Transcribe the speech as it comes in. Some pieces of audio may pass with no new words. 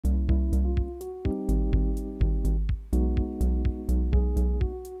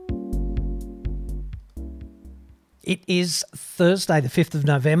It is Thursday, the 5th of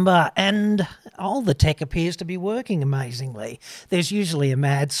November, and all the tech appears to be working amazingly. There's usually a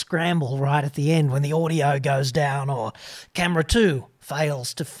mad scramble right at the end when the audio goes down or camera 2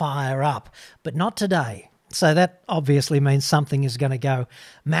 fails to fire up, but not today. So that obviously means something is going to go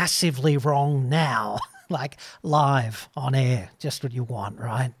massively wrong now. Like live on air, just what you want,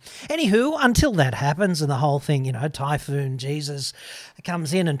 right? Anywho, until that happens and the whole thing, Typhoon Jesus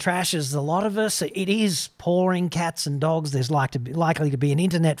comes in and trashes the lot of us, it is pouring cats and dogs. There's likely to be an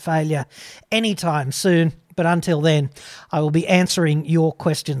internet failure anytime soon. But until then, I will be answering your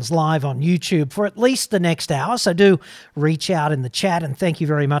questions live on YouTube for at least the next hour. So do reach out in the chat, and thank you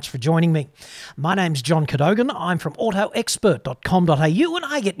very much for joining me. My name's John Cadogan. I'm from autoexpert.com.au, and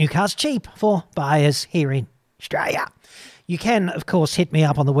I get new cars cheap for buyers here in Australia. You can, of course, hit me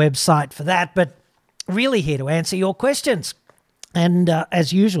up on the website for that, but really here to answer your questions. And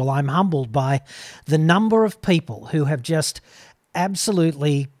as usual, I'm humbled by the number of people who have just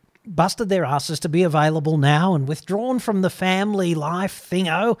absolutely busted their asses to be available now and withdrawn from the family life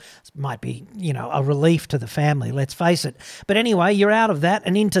thingo. It might be, a relief to the family, let's face it. But anyway, you're out of that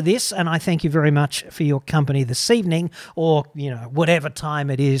and into this, and I thank you very much for your company this evening, or, whatever time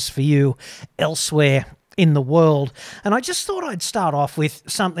it is for you elsewhere in the world. And I just thought I'd start off with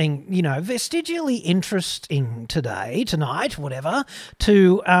something, vestigially interesting tonight, whatever,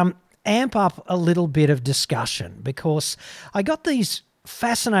 to amp up a little bit of discussion, because I got these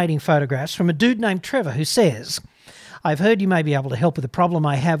fascinating photographs from a dude named Trevor who says, "I've heard you may be able to help with a problem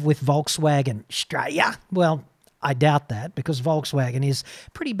I have with Volkswagen Australia." Well, I doubt that, because Volkswagen is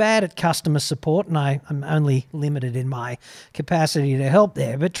pretty bad at customer support, and I'm only limited in my capacity to help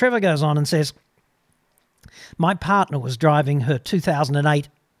there. But Trevor goes on and says, "My partner was driving her 2008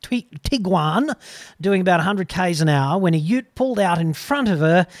 Tiguan, doing about 100 k's an hour, when a ute pulled out in front of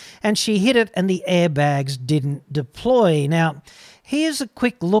her and she hit it and the airbags didn't deploy." Now, here's a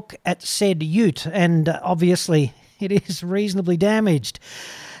quick look at said ute, and obviously it is reasonably damaged.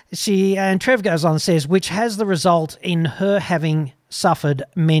 And Trev goes on and says, which has the result in her having suffered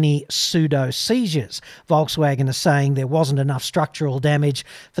many pseudo-seizures. Volkswagen is saying there wasn't enough structural damage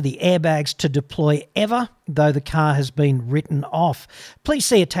for the airbags to deploy ever, though the car has been written off. Please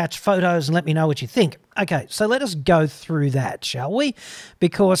see attached photos and let me know what you think. Okay, so let us go through that, shall we?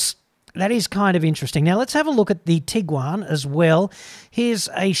 Because that is kind of interesting. Now, let's have a look at the Tiguan as well. Here's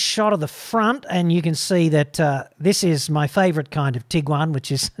a shot of the front, and you can see that this is my favourite kind of Tiguan,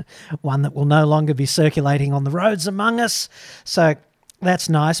 which is one that will no longer be circulating on the roads among us. So that's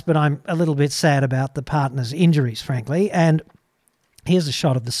nice, but I'm a little bit sad about the partner's injuries, frankly. And here's a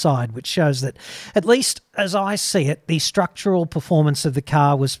shot of the side, which shows that, at least as I see it, the structural performance of the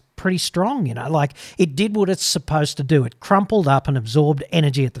car was pretty strong, like it did what it's supposed to do. It crumpled up and absorbed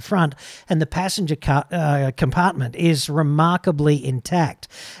energy at the front, and the passenger compartment is remarkably intact.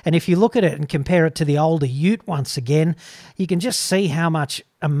 And if you look at it and compare it to the older ute once again, you can just see how much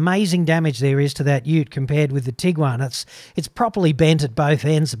amazing damage there is to that ute compared with the Tiguan. It's properly bent at both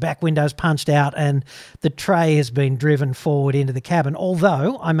ends, the back window's punched out, and the tray has been driven forward into the cabin.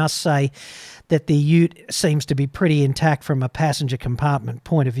 Although, I must say that the ute seems to be pretty intact from a passenger compartment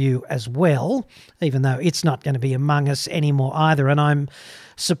point of view as well, even though it's not going to be among us anymore either. And I'm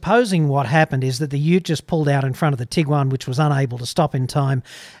supposing what happened is that the ute just pulled out in front of the Tiguan, which was unable to stop in time,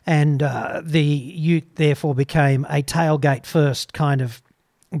 and the ute therefore became a tailgate first kind of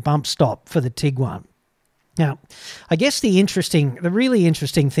bump stop for the Tiguan. Now, I guess the really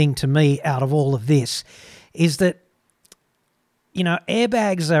interesting thing to me out of all of this is that,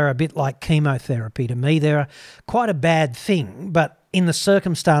 airbags are a bit like chemotherapy to me. They're quite a bad thing, but in the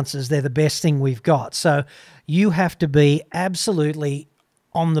circumstances, they're the best thing we've got. So you have to be absolutely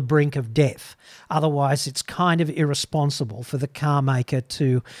on the brink of death. Otherwise, it's kind of irresponsible for the car maker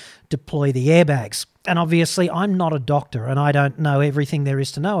to deploy the airbags. And obviously, I'm not a doctor, and I don't know everything there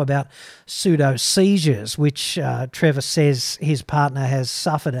is to know about pseudo-seizures, which Trevor says his partner has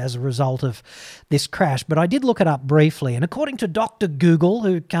suffered as a result of this crash. But I did look it up briefly, and according to Dr. Google,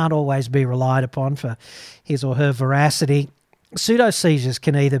 who can't always be relied upon for his or her veracity, pseudo-seizures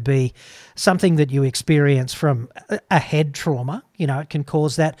can either be something that you experience from a head trauma, it can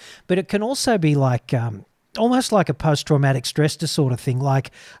cause that, but it can also be like almost like a post-traumatic stress disorder thing,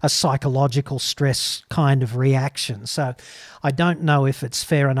 like a psychological stress kind of reaction. So I don't know if it's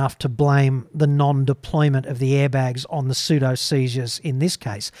fair enough to blame the non-deployment of the airbags on the pseudo-seizures in this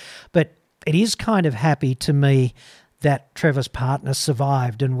case, but it is kind of happy to me that Trevor's partner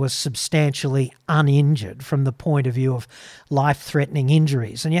survived and was substantially uninjured from the point of view of life-threatening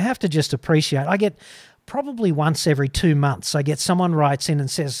injuries. And you have to just appreciate, I get probably once every 2 months, I get someone writes in and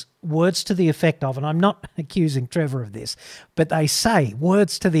says, words to the effect of, and I'm not accusing Trevor of this, but they say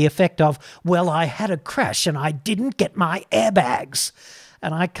words to the effect of, well, I had a crash and I didn't get my airbags.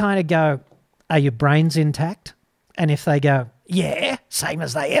 And I kind of go, are your brains intact? And if they go, yeah, same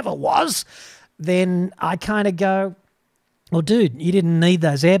as they ever was, then I kind of go, well, dude, you didn't need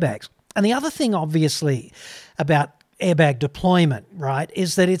those airbags. And the other thing, obviously, about airbag deployment, right,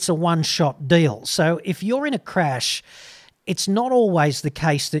 is that it's a one-shot deal. So if you're in a crash, it's not always the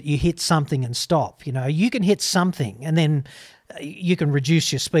case that you hit something and stop. You know, you can hit something and then you can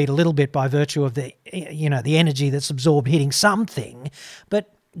reduce your speed a little bit by virtue of the, you know, the energy that's absorbed hitting something.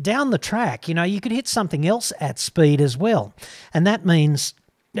 But down the track, you know, you could hit something else at speed as well. And that means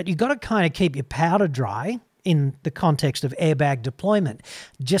that you've got to kind of keep your powder dry in the context of airbag deployment,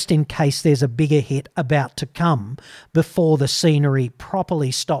 just in case there's a bigger hit about to come before the scenery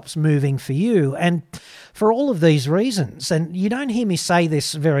properly stops moving for you. And for all of these reasons, and you don't hear me say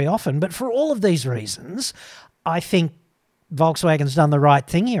this very often, but for all of these reasons, I think Volkswagen's done the right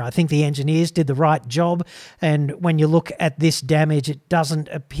thing here. I think the engineers did the right job. And when you look at this damage, it doesn't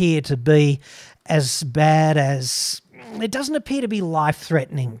appear to be as bad as... It doesn't appear to be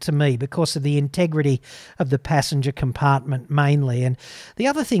life-threatening to me because of the integrity of the passenger compartment mainly. And the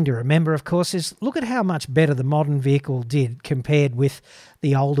other thing to remember, of course, is look at how much better the modern vehicle did compared with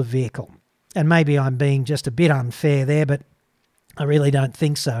the older vehicle. And maybe I'm being just a bit unfair there, but I really don't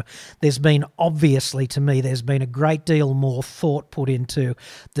think so. There's been, obviously to me, there's been a great deal more thought put into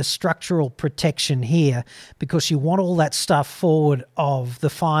the structural protection here because you want all that stuff forward of the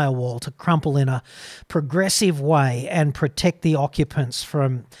firewall to crumple in a progressive way and protect the occupants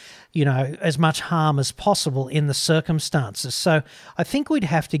from, you know, as much harm as possible in the circumstances. So I think we'd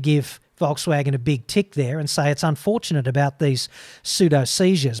have to give Volkswagen a big tick there and say it's unfortunate about these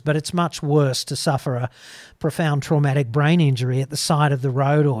pseudo-seizures, but it's much worse to suffer a profound traumatic brain injury at the side of the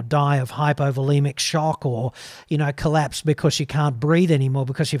road or die of hypovolemic shock or, you know, collapse because you can't breathe anymore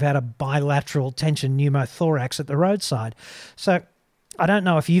because you've had a bilateral tension pneumothorax at the roadside. So I don't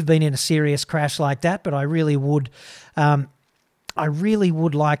know if you've been in a serious crash like that, but I really would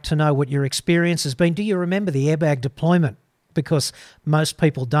like to know what your experience has been. Do you remember the airbag deployment? Because most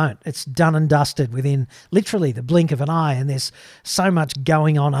people don't. It's done and dusted within literally the blink of an eye, and there's so much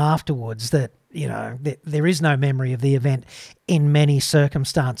going on afterwards that, you know, there is no memory of the event in many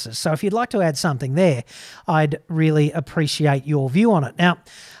circumstances. So if you'd like to add something there, I'd really appreciate your view on it. Now,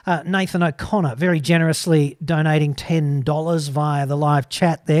 Nathan O'Connor very generously donating $10 via the live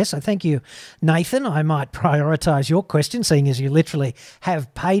chat there. So thank you, Nathan. I might prioritise your question, seeing as you literally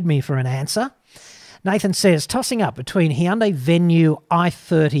have paid me for an answer. Nathan says, tossing up between Hyundai Venue,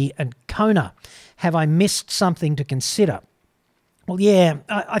 i30 and Kona. Have I missed something to consider? Well, yeah,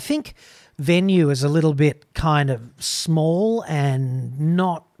 I think Venue is a little bit kind of small and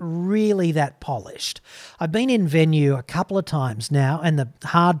not really that polished. I've been in Venue a couple of times now, and the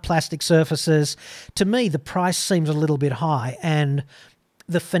hard plastic surfaces, to me, the price seems a little bit high, and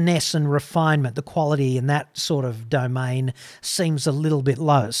the finesse and refinement, the quality in that sort of domain seems a little bit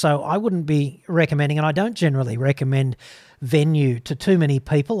low. So I wouldn't be recommending, and I don't generally recommend Venue to too many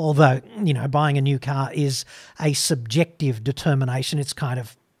people, although, you know, buying a new car is a subjective determination. It's kind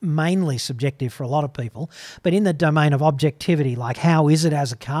of mainly subjective for a lot of people. But in the domain of objectivity, like how is it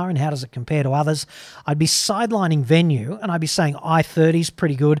as a car and how does it compare to others, I'd be sidelining Venue and I'd be saying i30's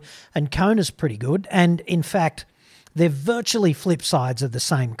pretty good and Kona's pretty good. And in fact, they're virtually flip sides of the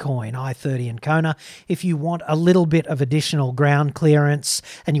same coin, i30 and Kona. If you want a little bit of additional ground clearance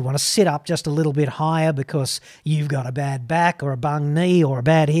and you want to sit up just a little bit higher because you've got a bad back or a bung knee or a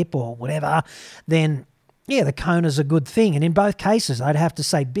bad hip or whatever, then yeah, the Kona's a good thing. And in both cases, I'd have to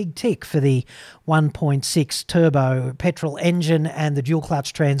say big tick for the 1.6 turbo petrol engine and the dual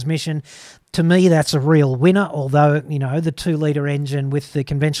clutch transmission. To me, that's a real winner, although, you know, the 2-litre engine with the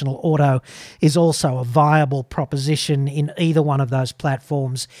conventional auto is also a viable proposition in either one of those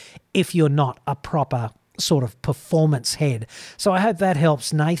platforms if you're not a proper sort of performance head. So I hope that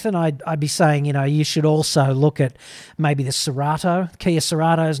helps, Nathan. I'd be saying, you know, you should also look at maybe the Cerato. Kia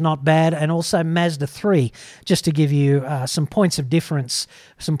Cerato is not bad, and also Mazda 3, just to give you some points of difference,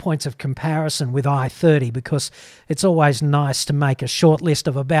 some points of comparison with i30, because it's always nice to make a short list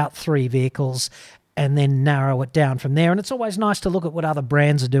of about 3 vehicles and then narrow it down from there. And it's always nice to look at what other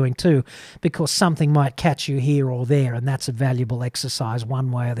brands are doing too, because something might catch you here or there, and that's a valuable exercise one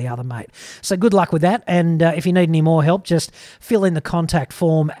way or the other, mate. So good luck with that, and if you need any more help, just fill in the contact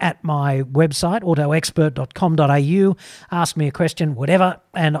form at my website, autoexpert.com.au, ask me a question, whatever,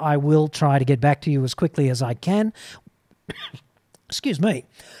 and I will try to get back to you as quickly as I can. Excuse me.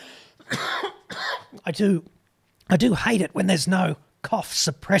 I do hate it when there's no cough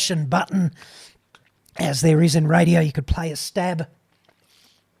suppression button. As there is in radio, you could play a stab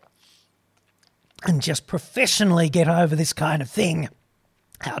and just professionally get over this kind of thing.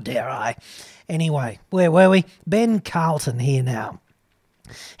 How dare I? Anyway, where were we? Ben Carlton here now.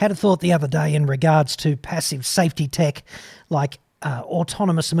 Had a thought the other day in regards to passive safety tech like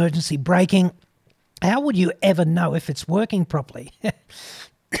autonomous emergency braking. How would you ever know if it's working properly?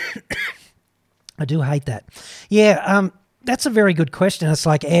 I do hate that. Yeah, that's a very good question. It's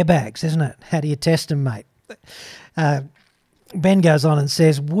like airbags, isn't it? How do you test them, mate? Ben goes on and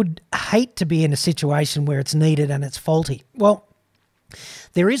says, would hate to be in a situation where it's needed and it's faulty. Well,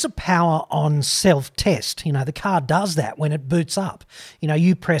 there is a power on self-test. You know, the car does that when it boots up. You know,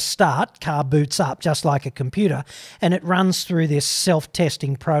 you press start, car boots up just like a computer, and it runs through this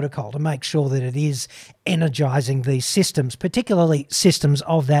self-testing protocol to make sure that it is energizing these systems, particularly systems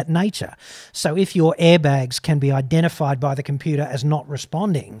of that nature. So if your airbags can be identified by the computer as not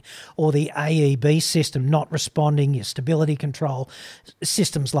responding, or the AEB system not responding, your stability control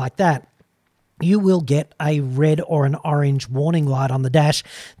systems like that, you will get a red or an orange warning light on the dash.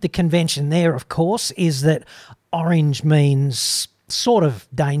 The convention there, of course, is that orange means sort of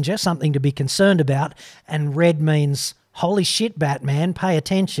danger, something to be concerned about, and red means, holy shit, Batman, pay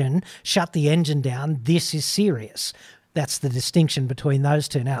attention, shut the engine down, this is serious. That's the distinction between those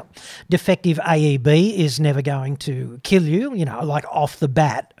two. Now, defective AEB is never going to kill you, you know, like off the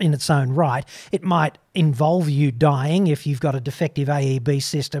bat in its own right. It might involve you dying if you've got a defective AEB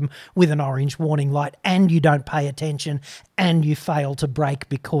system with an orange warning light and you don't pay attention and you fail to brake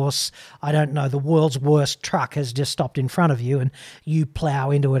because, I don't know, the world's worst truck has just stopped in front of you and you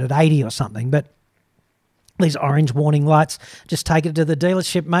plow into it at 80 or something. But these orange warning lights, just take it to the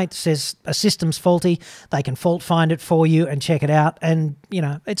dealership, mate. It says a system's faulty. They can fault find it for you and check it out. And, you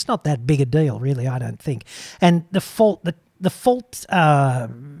know, it's not that big a deal, really, I don't think. And the fault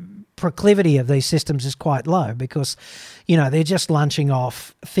proclivity of these systems is quite low because, you know, they're just lunching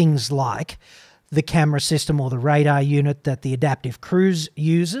off things like the camera system or the radar unit that the adaptive cruise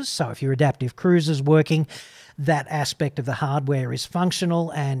uses. So if your adaptive cruise is working, that aspect of the hardware is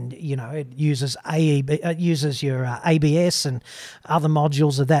functional, and you know it uses your ABS and other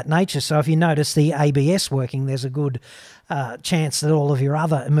modules of that nature. So if you notice the ABS working, there's a good chance that all of your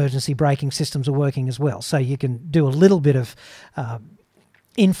other emergency braking systems are working as well. So you can do a little bit of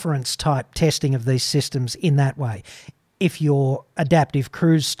inference type testing of these systems in that way. If your adaptive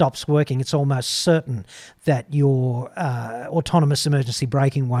cruise stops working, it's almost certain that your autonomous emergency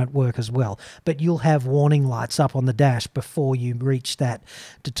braking won't work as well. But you'll have warning lights up on the dash before you reach that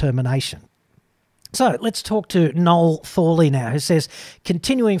determination. So let's talk to Noel Thorley now, who says,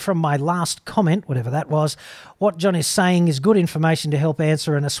 continuing from my last comment, whatever that was, what John is saying is good information to help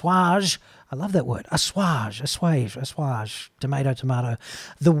answer an assuage. I love that word, assuage, tomato, tomato.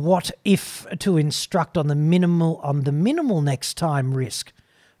 The what if to instruct on the minimal next time risk.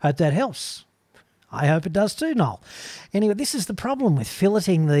 Hope that helps. I hope it does too, Noel. Anyway, this is the problem with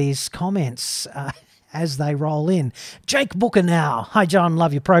filleting these comments as they roll in. Jake Booker now. Hi, John.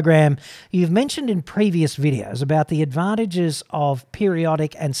 Love your program. You've mentioned in previous videos about the advantages of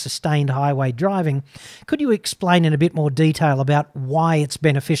periodic and sustained highway driving. Could you explain in a bit more detail about why it's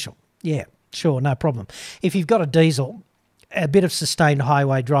beneficial? Yeah, sure. No problem. If you've got a diesel, a bit of sustained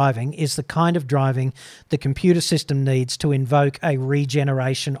highway driving is the kind of driving the computer system needs to invoke a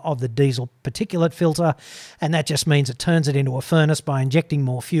regeneration of the diesel particulate filter, and that just means it turns it into a furnace by injecting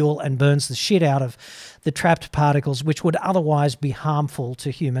more fuel and burns the shit out of the trapped particles which would otherwise be harmful to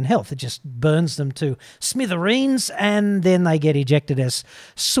human health. It just burns them to smithereens and then they get ejected as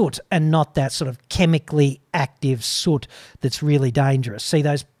soot, and not that sort of chemically active soot that's really dangerous. See,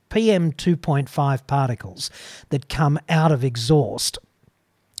 those PM 2.5 particles that come out of exhaust,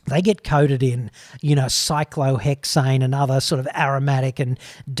 they get coated in, you know, cyclohexane and other sort of aromatic and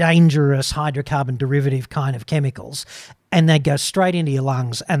dangerous hydrocarbon derivative kind of chemicals, and they go straight into your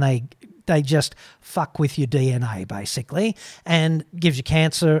lungs and they just fuck with your DNA basically and gives you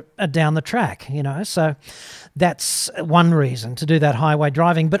cancer down the track, you know. So that's one reason to do that highway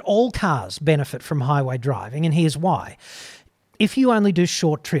driving. But all cars benefit from highway driving, and here's why. If you only do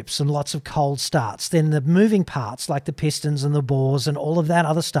short trips and lots of cold starts, then the moving parts like the pistons and the bores and all of that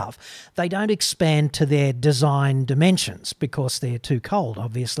other stuff, they don't expand to their design dimensions because they're too cold,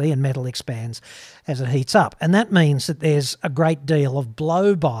 obviously, and metal expands as it heats up. And that means that there's a great deal of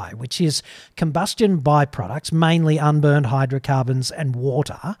blow-by, which is combustion byproducts, mainly unburned hydrocarbons and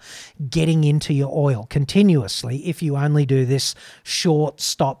water, getting into your oil continuously if you only do this short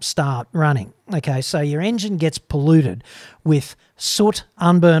stop-start running. Okay, so your engine gets polluted with soot,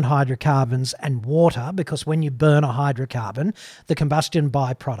 unburned hydrocarbons, and water, because when you burn a hydrocarbon, the combustion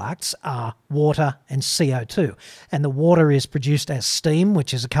byproducts are water and CO2. And the water is produced as steam,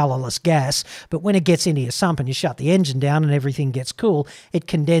 which is a colourless gas, but when it gets into your sump and you shut the engine down and everything gets cool, it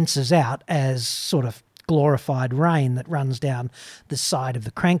condenses out as sort of glorified rain that runs down the side of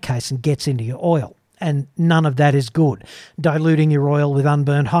the crankcase and gets into your oil. And none of that is good. Diluting your oil with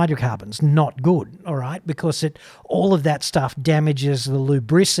unburned hydrocarbons, not good, all right? Because all of that stuff damages the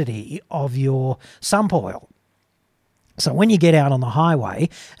lubricity of your sump oil. So when you get out on the highway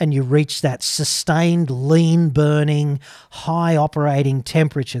and you reach that sustained, lean burning, high operating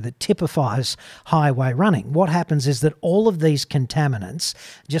temperature that typifies highway running, what happens is that all of these contaminants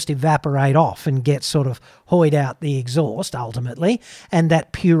just evaporate off and get sort of hoyed out the exhaust ultimately, and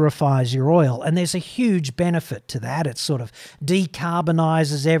that purifies your oil. And there's a huge benefit to that. It sort of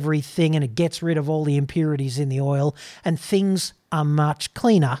decarbonizes everything and it gets rid of all the impurities in the oil, and things are much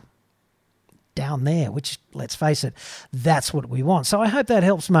cleaner down there, which, let's face it, that's what we want. So I hope that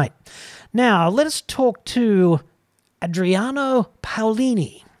helps, mate. Now, let us talk to Adriano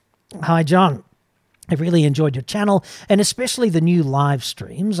Paolini. Hi, John. I've really enjoyed your channel and especially the new live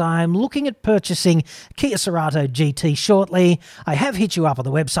streams. I'm looking at purchasing Kia Cerato GT shortly. I have hit you up on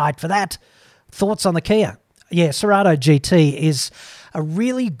the website for that. Thoughts on the Kia? Yeah, Cerato GT is a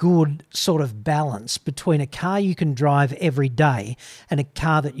really good sort of balance between a car you can drive every day and a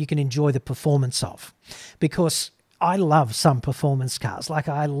car that you can enjoy the performance of. Because I love some performance cars. Like,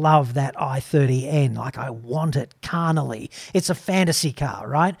 I love that i30N. Like, I want it carnally. It's a fantasy car,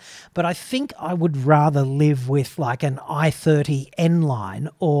 right? But I think I would rather live with like an i30 N-Line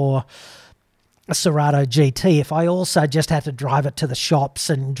or a Cerato GT if I also just had to drive it to the shops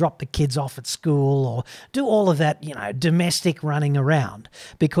and drop the kids off at school or do all of that, you know, domestic running around,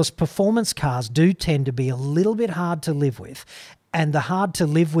 because performance cars do tend to be a little bit hard to live with. And the hard to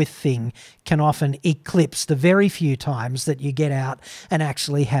live with thing can often eclipse the very few times that you get out and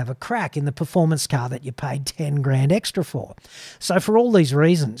actually have a crack in the performance car that you paid 10 grand extra for. So for all these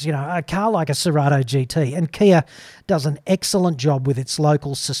reasons, you know, a car like a Cerato GT, and Kia does an excellent job with its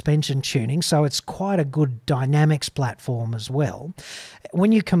local suspension tuning, so it's quite a good dynamics platform as well.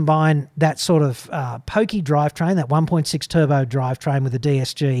 When you combine that sort of pokey drivetrain, that 1.6 turbo drivetrain with the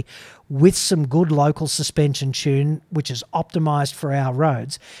DSG, with some good local suspension tune, which is optimized for our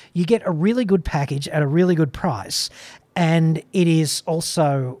roads, you get a really good package at a really good price. And it is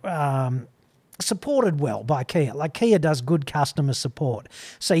also supported well by Kia. Like, Kia does good customer support.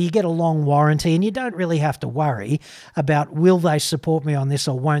 So you get a long warranty and you don't really have to worry about, will they support me on this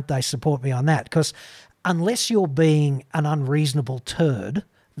or won't they support me on that? Because unless you're being an unreasonable turd,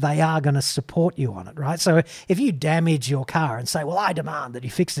 they are going to support you on it, right? So if you damage your car and say, well, I demand that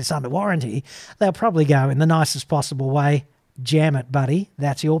you fix this under warranty, they'll probably go, in the nicest possible way, jam it, buddy,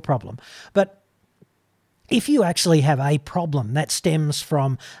 that's your problem. But if you actually have a problem that stems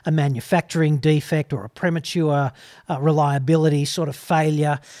from a manufacturing defect or a premature reliability sort of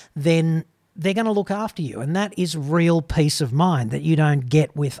failure, then they're going to look after you. And that is real peace of mind that you don't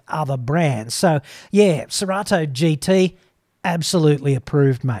get with other brands. So, yeah, Cerato GT, absolutely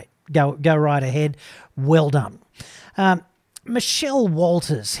approved, mate. Go right ahead. Well done. Michelle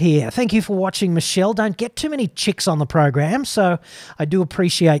Walters here. Thank you for watching, Michelle. Don't get too many chicks on the program, so I do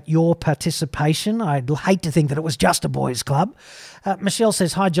appreciate your participation. I'd hate to think that it was just a boys' club. Michelle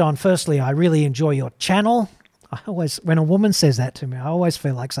says, hi, John. Firstly, I really enjoy your channel. When a woman says that to me, I always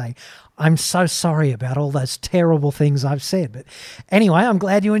feel like saying, I'm so sorry about all those terrible things I've said. But anyway, I'm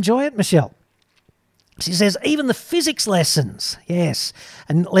glad you enjoy it, Michelle. She says, even the physics lessons. Yes.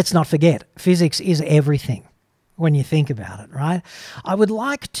 And let's not forget, physics is everything when you think about it, right? I'd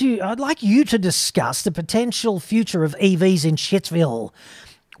like you to discuss the potential future of EVs in Shitsville.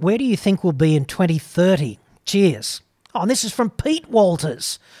 Where do you think we'll be in 2030? Cheers. Oh, and this is from Pete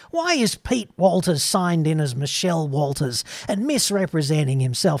Walters. Why is Pete Walters signed in as Michelle Walters and misrepresenting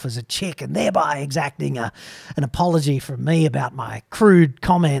himself as a chick and thereby exacting an apology from me about my crude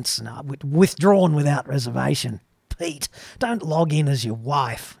comments and withdrawn without reservation? Pete, don't log in as your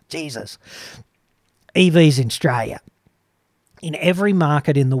wife. Jesus. EVs in Australia. In every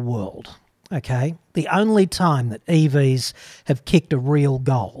market in the world, okay, the only time that EVs have kicked a real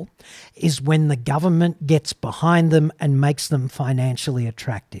goal is when the government gets behind them and makes them financially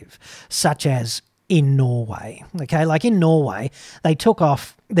attractive, such as in Norway. Okay, like in Norway, they took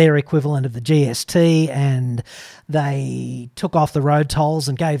off their equivalent of the GST and they took off the road tolls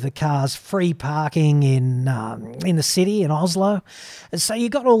and gave the cars free parking in the city, in Oslo. And so you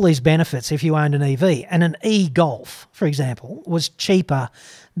got all these benefits if you owned an EV. And an e-Golf, for example, was cheaper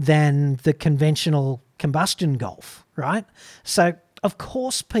than the conventional combustion Golf, right? So of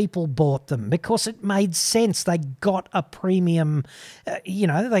course people bought them because it made sense. They got a premium,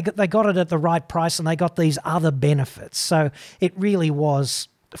 they got it at the right price and they got these other benefits. So it really was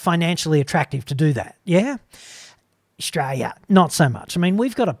financially attractive to do that, yeah? Australia, not so much. I mean,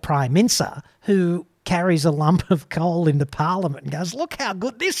 we've got a Prime Minister who carries a lump of coal into Parliament and goes, look how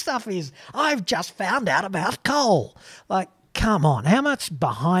good this stuff is. I've just found out about coal. Like, come on, how much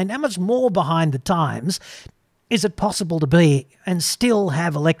more behind the times is it possible to be and still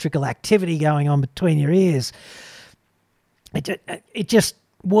have electrical activity going on between your ears? It just,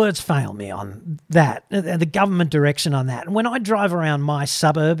 words fail me on that, the government direction on that. And when I drive around my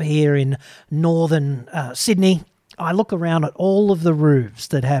suburb here in northern Sydney, I look around at all of the roofs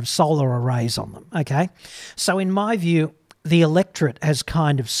that have solar arrays on them, okay? So in my view, the electorate has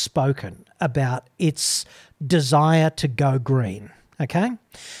kind of spoken about its desire to go green, okay?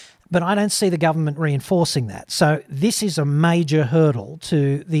 But I don't see the government reinforcing that. So this is a major hurdle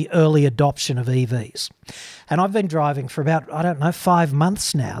to the early adoption of EVs. And I've been driving for about, 5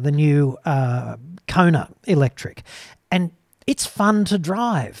 months now, the new Kona electric. And it's fun to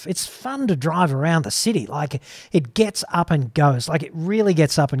drive. It's fun to drive around the city. Like, it gets up and goes. Like, it really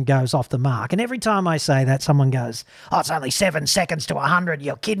gets up and goes off the mark. And every time I say that, someone goes, oh, it's only 7 seconds to 100.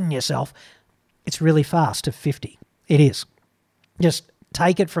 You're kidding yourself. It's really fast to 50. It is. Just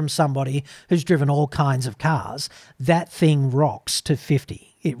take it from somebody who's driven all kinds of cars. That thing rocks to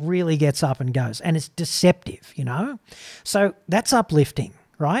 50. It really gets up and goes. And it's deceptive, So that's uplifting,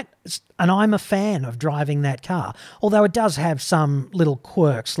 right? And I'm a fan of driving that car, although it does have some little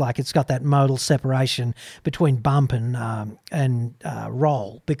quirks, like it's got that modal separation between bump and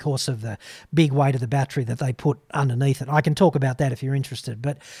roll because of the big weight of the battery that they put underneath it. I can talk about that if you're interested.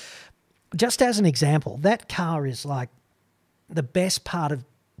 But just as an example, that car is like the best part of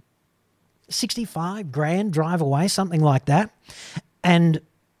 65 grand drive away, something like that. And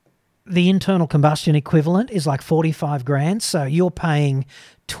the internal combustion equivalent is like 45 grand. So you're paying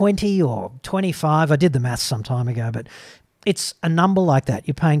 20 or 25. I did the maths some time ago, but it's a number like that.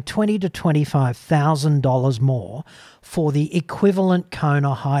 You're paying $20,000 to $25,000 more for the equivalent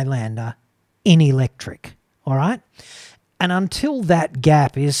Kona Highlander in electric. All right. And until that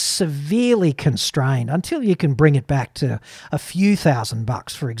gap is severely constrained, until you can bring it back to a few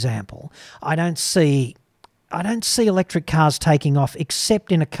 $1,000, for example, I don't see electric cars taking off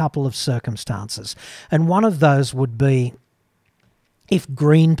except in a couple of circumstances. And one of those would be if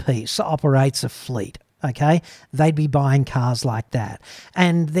Greenpeace operates a fleet, okay? They'd be buying cars like that.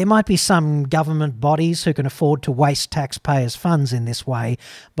 And there might be some government bodies who can afford to waste taxpayers' funds in this way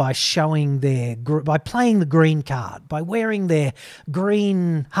by by playing the green card, by wearing their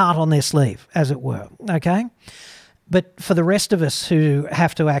green heart on their sleeve, as it were, okay? But for the rest of us who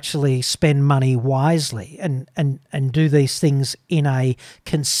have to actually spend money wisely and do these things in a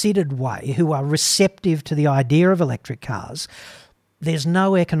considered way, who are receptive to the idea of electric cars, there's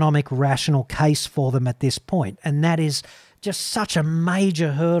no economic rational case for them at this point. And that is just such a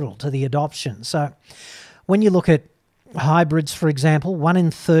major hurdle to the adoption. So when you look at hybrids, for example, 1 in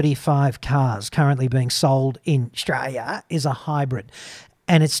 35 cars currently being sold in Australia is a hybrid.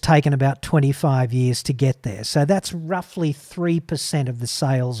 And it's taken about 25 years to get there. So that's roughly 3% of the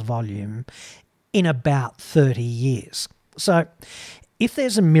sales volume in about 30 years. So if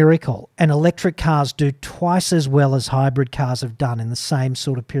there's a miracle and electric cars do twice as well as hybrid cars have done in the same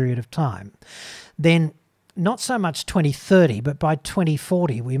sort of period of time, then not so much 2030, but by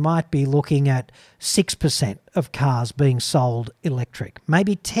 2040, we might be looking at 6% of cars being sold electric,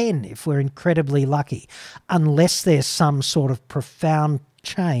 maybe 10 if we're incredibly lucky, unless there's some sort of profound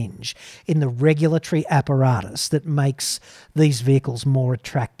change in the regulatory apparatus that makes these vehicles more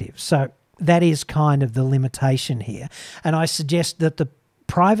attractive. So that is kind of the limitation here. And I suggest that the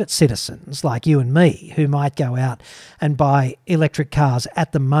private citizens like you and me, who might go out and buy electric cars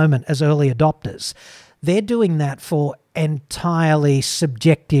at the moment as early adopters, they're doing that for entirely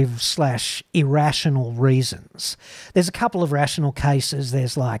subjective / irrational reasons. There's a couple of rational cases.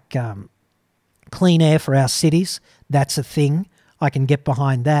 There's like clean air for our cities. That's a thing. I can get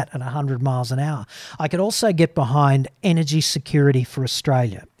behind that at 100 miles an hour. I could also get behind energy security for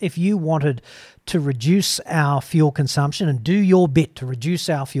Australia. If you wanted to reduce our fuel consumption and do your bit to reduce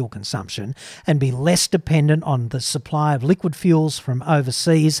our fuel consumption and be less dependent on the supply of liquid fuels from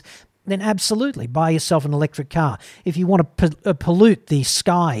overseas, then absolutely buy yourself an electric car. If you want to pollute the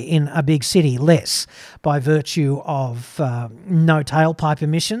sky in a big city less by virtue of no tailpipe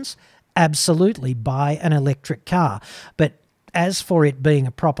emissions, absolutely buy an electric car. But as for it being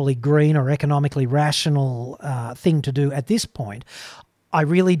a properly green or economically rational thing to do at this point, I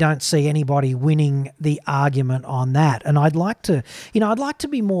really don't see anybody winning the argument on that. And I'd like to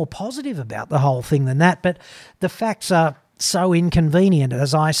be more positive about the whole thing than that, but the facts are so inconvenient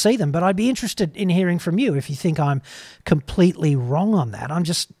as I see them. But I'd be interested in hearing from you if you think I'm completely wrong on that. I'm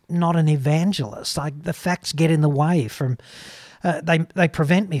just not an evangelist. The facts get in the way from... They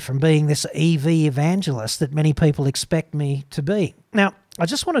prevent me from being this EV evangelist that many people expect me to be. Now, I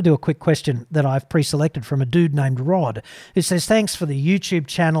just want to do a quick question that I've pre-selected from a dude named Rod, who says, thanks for the YouTube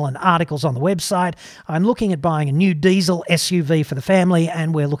channel and articles on the website. I'm looking at buying a new diesel SUV for the family,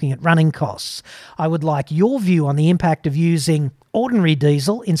 and we're looking at running costs. I would like your view on the impact of using ordinary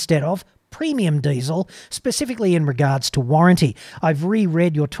diesel instead of premium diesel, specifically in regards to warranty. I've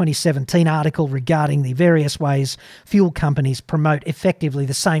reread your 2017 article regarding the various ways fuel companies promote effectively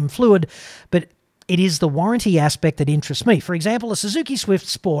the same fluid, but it is the warranty aspect that interests me. For example, a Suzuki Swift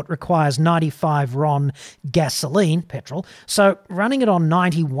Sport requires 95 RON gasoline, petrol, so running it on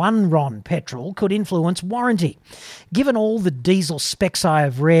 91 RON petrol could influence warranty. Given all the diesel specs I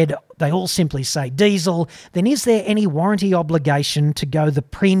have read, they all simply say diesel, then is there any warranty obligation to go the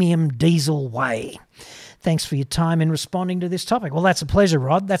premium diesel way? Thanks for your time in responding to this topic. Well, that's a pleasure,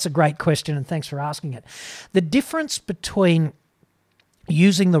 Rod. That's a great question, and thanks for asking it. The difference between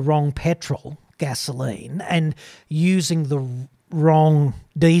using the wrong petrol, gasoline, and using the wrong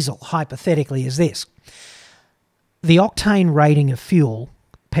diesel, hypothetically, is this. The octane rating of fuel,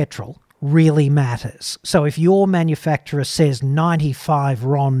 petrol, really matters. So if your manufacturer says 95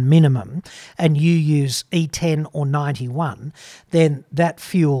 RON minimum and you use E10 or 91, then that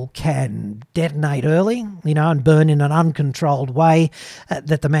fuel can detonate early, and burn in an uncontrolled way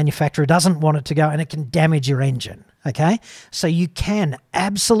that the manufacturer doesn't want it to go, and it can damage your engine. Okay, so you can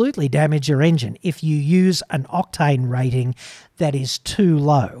absolutely damage your engine if you use an octane rating that is too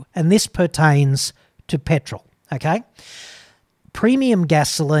low, and this pertains to petrol. Okay, premium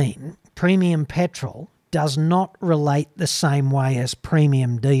gasoline, premium petrol does not relate the same way as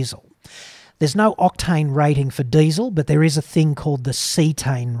premium diesel. There's no octane rating for diesel, but there is a thing called the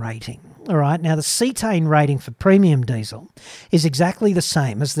cetane rating. All right, now the cetane rating for premium diesel is exactly the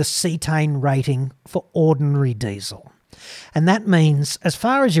same as the cetane rating for ordinary diesel. And that means, as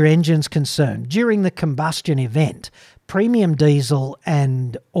far as your engine's concerned, during the combustion event, premium diesel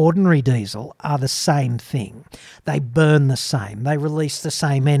and ordinary diesel are the same thing. They burn the same. They release the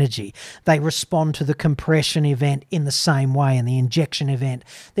same energy. They respond to the compression event in the same way and the injection event.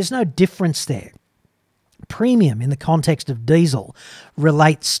 There's no difference there. Premium, in the context of diesel,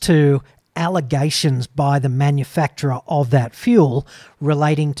 relates to allegations by the manufacturer of that fuel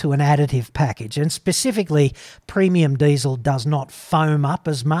relating to an additive package. And specifically, premium diesel does not foam up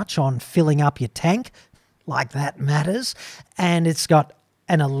as much on filling up your tank, like that matters, and it's got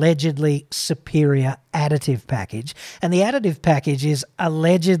an allegedly superior additive package. And the additive package is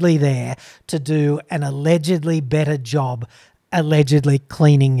allegedly there to do an allegedly better job, allegedly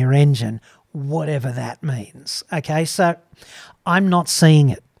cleaning your engine, whatever that means. Okay, so I'm not seeing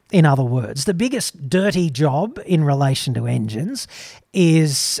it. In other words, the biggest dirty job in relation to engines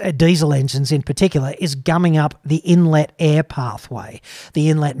is, diesel engines in particular, is gumming up the inlet air pathway, the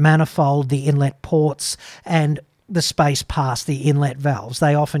inlet manifold, the inlet ports, and the space past the inlet valves.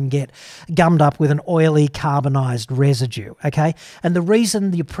 They often get gummed up with an oily carbonized residue, okay? And the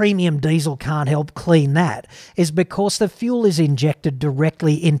reason the premium diesel can't help clean that is because the fuel is injected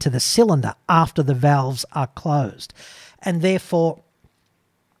directly into the cylinder after the valves are closed. And therefore,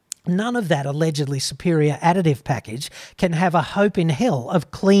 none of that allegedly superior additive package can have a hope in hell of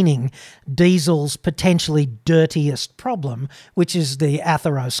cleaning diesel's potentially dirtiest problem, which is the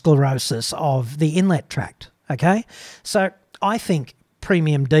atherosclerosis of the inlet tract, okay? So I think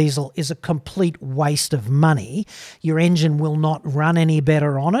premium diesel is a complete waste of money. Your engine will not run any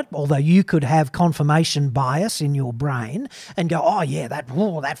better on it, although you could have confirmation bias in your brain and go, oh yeah,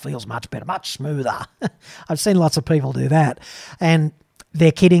 that feels much better, much smoother. I've seen lots of people do that, and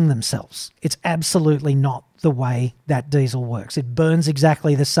they're kidding themselves. It's absolutely not the way that diesel works. It burns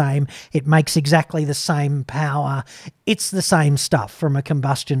exactly the same. It makes exactly the same power. It's the same stuff from a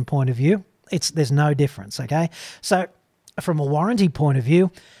combustion point of view. There's no difference, okay? So from a warranty point of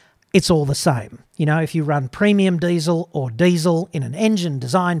view, it's all the same. If you run premium diesel or diesel in an engine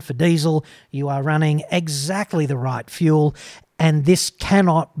designed for diesel, you are running exactly the right fuel, and this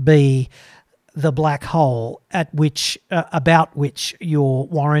cannot be the black hole about which your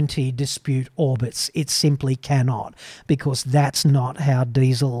warranty dispute orbits. It simply cannot, because that's not how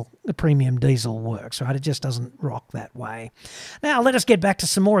premium diesel works, right? It just doesn't rock that way. Now, let us get back to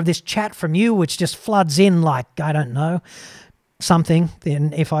some more of this chat from you, which just floods in like, I don't know, something,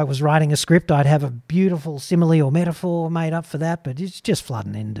 then if I was writing a script, I'd have a beautiful simile or metaphor made up for that, but it's just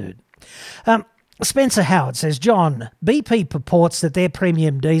flooding in, dude. Spencer Howard says, John, BP purports that their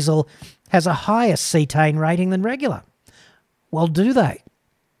premium diesel has a higher cetane rating than regular. Well, do they?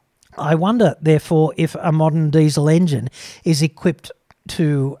 I wonder, therefore, if a modern diesel engine is equipped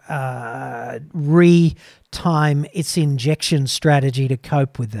to re-time its injection strategy to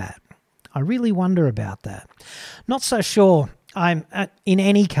cope with that. I really wonder about that. Not so sure. In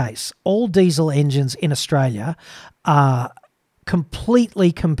any case, all diesel engines in Australia are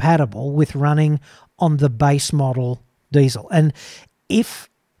completely compatible with running on the base model diesel. And if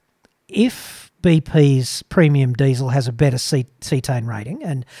BP's premium diesel has a better cetane rating,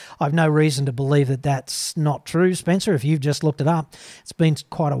 and I've no reason to believe that that's not true, Spencer. If you've just looked it up, it's been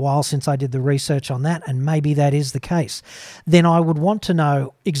quite a while since I did the research on that, and maybe that is the case. Then I would want to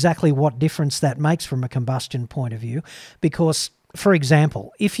know exactly what difference that makes from a combustion point of view, because, for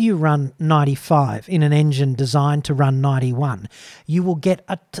example, if you run 95 in an engine designed to run 91, you will get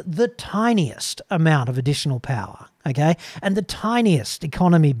the tiniest amount of additional power, okay, and the tiniest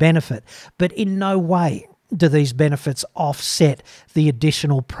economy benefit, but in no way do these benefits offset the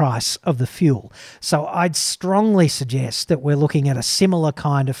additional price of the fuel. So I'd strongly suggest that we're looking at a similar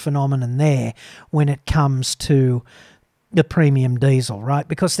kind of phenomenon there when it comes to the premium diesel, right?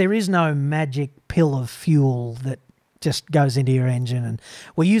 Because there is no magic pill of fuel that just goes into your engine and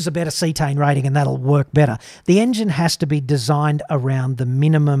we'll use a better cetane rating and that'll work better. The engine has to be designed around the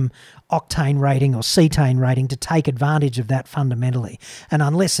minimum octane rating or cetane rating to take advantage of that fundamentally. And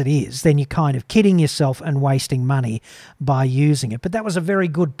unless it is, then you're kind of kidding yourself and wasting money by using it. But that was a very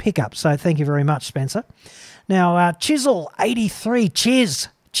good pickup, so thank you very much, Spencer. Now, Chisel83,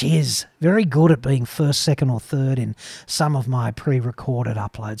 cheers. Very good at being first, second or third in some of my pre-recorded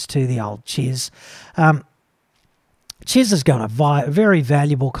uploads to the old Chiz. Chiz has got a very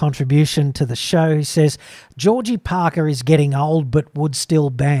valuable contribution to the show. He says, Georgie Parker is getting old but would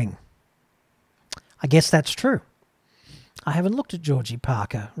still bang. I guess that's true. I haven't looked at Georgie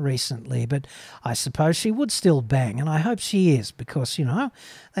Parker recently, but I suppose she would still bang, and I hope she is because, you know,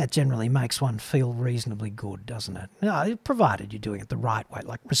 that generally makes one feel reasonably good, doesn't it? Provided you're doing it the right way,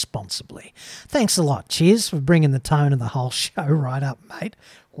 like responsibly. Thanks a lot, Cheers, for bringing the tone of the whole show right up, mate.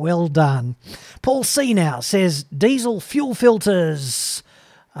 Well done. Paul C. now says, diesel fuel filters,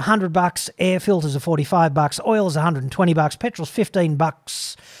 $100, air filters are $45, oil is $120, petrol's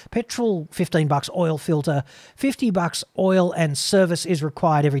 $15. Petrol, $15, oil filter, $50, oil and service is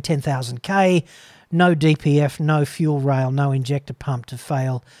required every 10,000 K. No DPF, no fuel rail, no injector pump to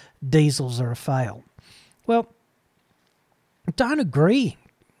fail. Diesels are a fail. Well, I don't agree,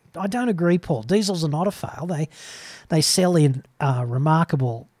 Paul. Diesels are not a fail. They sell in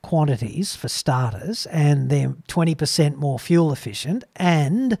remarkable quantities for starters, and they're 20% more fuel efficient,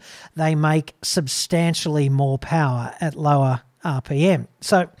 and they make substantially more power at lower RPM.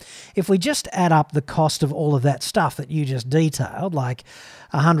 So if we just add up the cost of all of that stuff that you just detailed, like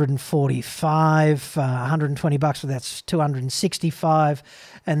 145, $120 for that's 265,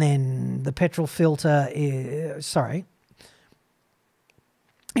 and then the petrol filter is, so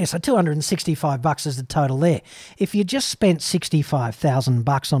 $265 is the total there. If you just spent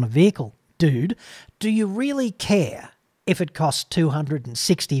 $65,000 on a vehicle, dude, do you really care if it costs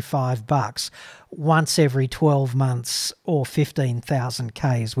 $265 once every 12 months or 15,000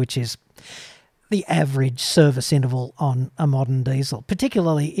 Ks, which is the average service interval on a modern diesel,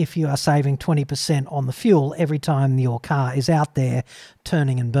 particularly if you are saving 20% on the fuel every time your car is out there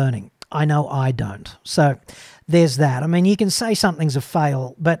turning and burning? I know I don't. So there's that. I mean, you can say something's a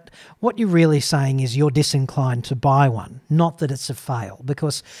fail, but what you're really saying is you're disinclined to buy one, not that it's a fail,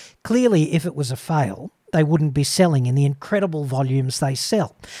 because clearly if it was a fail, they wouldn't be selling in the incredible volumes they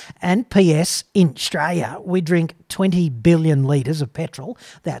sell. And P.S., in Australia, we drink 20 billion litres of petrol,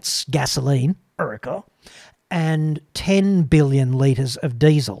 that's gasoline, Orica, and 10 billion litres of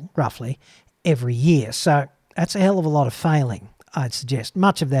diesel, roughly, every year. So that's a hell of a lot of failing, I'd suggest.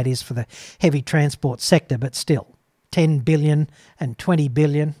 Much of that is for the heavy transport sector, but still, 10 billion and 20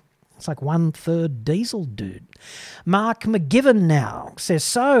 billion, it's like 1/3 diesel, dude. Mark McGivern now says,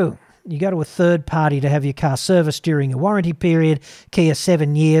 so you go to a third party to have your car serviced during a warranty period, Kia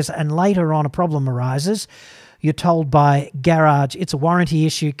 7 years, and later on a problem arises. You're told by garage it's a warranty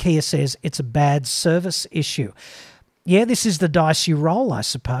issue. Kia says it's a bad service issue. Yeah, this is the dice you roll, I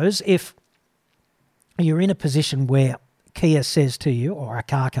suppose. If you're in a position where Kia says to you, or a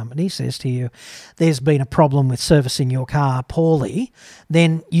car company says to you, there's been a problem with servicing your car poorly,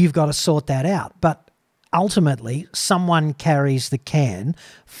 then you've got to sort that out. But ultimately someone carries the can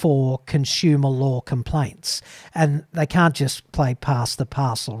for consumer law complaints, and they can't just play pass the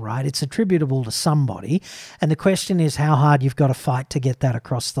parcel, right? It's attributable to somebody, and the question is how hard you've got to fight to get that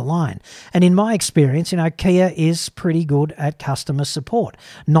across the line. And in my experience, Kia is pretty good at customer support.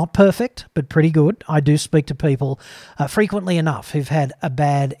 Not perfect, but pretty good. I do speak to people frequently enough who've had a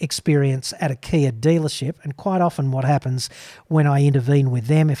bad experience at a Kia dealership, and quite often what happens when I intervene with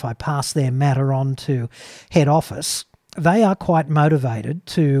them, if I pass their matter on to head office, they are quite motivated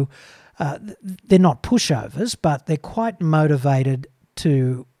to, they're not pushovers, but they're quite motivated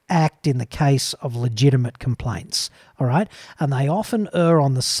to act in the case of legitimate complaints, all right? And they often err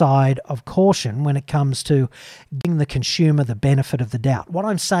on the side of caution when it comes to giving the consumer the benefit of the doubt. What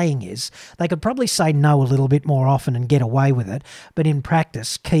I'm saying is they could probably say no a little bit more often and get away with it, but in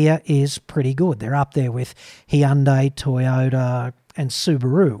practice, Kia is pretty good. They're up there with Hyundai, Toyota, and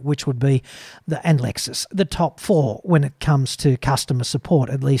Subaru, which would be, and Lexus, the top four when it comes to customer support,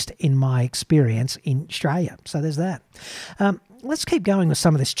 at least in my experience in Australia. So there's that. Let's keep going with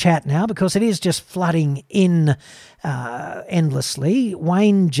some of this chat now, because it is just flooding in endlessly.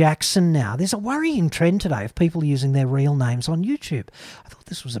 Wayne Jackson now. There's a worrying trend today of people using their real names on YouTube. I thought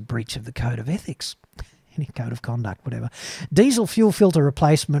this was a breach of the code of ethics. Any code of conduct, whatever. Diesel fuel filter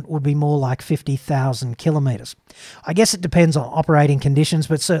replacement would be more like 50,000 kilometres. I guess it depends on operating conditions,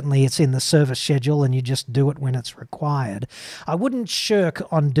 but certainly it's in the service schedule and you just do it when it's required. I wouldn't shirk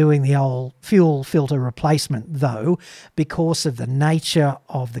on doing the old fuel filter replacement, though, because of the nature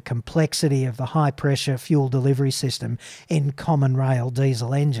of the complexity of the high-pressure fuel delivery system in common rail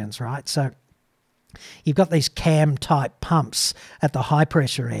diesel engines, right? So you've got these cam-type pumps at the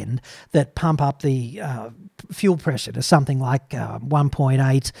high-pressure end that pump up the fuel pressure to something like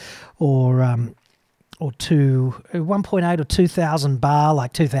 1.8 or 1.8 or 2,000 bar,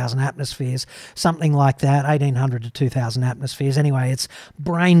 like 2,000 atmospheres, something like that, 1,800 to 2,000 atmospheres. Anyway, it's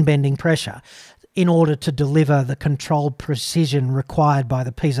brain-bending pressure in order to deliver the controlled precision required by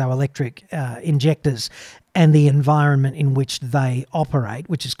the piezoelectric injectors and the environment in which they operate,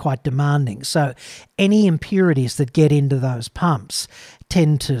 which is quite demanding. So any impurities that get into those pumps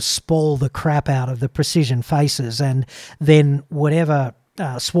tend to spoil the crap out of the precision faces, and then whatever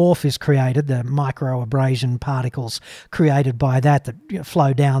swarf is created, the micro abrasion particles created by that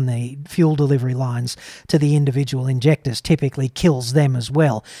flow down the fuel delivery lines to the individual injectors, typically kills them as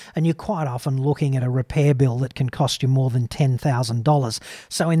well. And you're quite often looking at a repair bill that can cost you more than $10,000.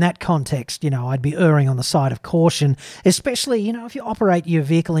 So in that context, I'd be erring on the side of caution, especially, if you operate your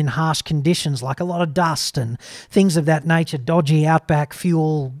vehicle in harsh conditions like a lot of dust and things of that nature, dodgy outback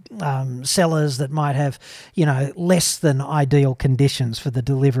fuel cellars that might have, less than ideal conditions for the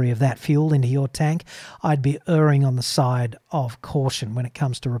delivery of that fuel into your tank. I'd be erring on the side of caution when it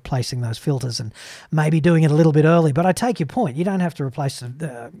comes to replacing those filters, and maybe doing it a little bit early. But I take your point. You don't have to replace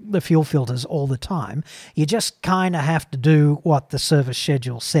the fuel filters all the time. You just kind of have to do what the service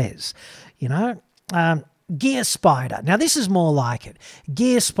schedule says, Gear Spider. Now, this is more like it.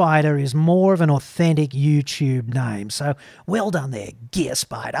 Gear Spider is more of an authentic YouTube name. So, well done there, Gear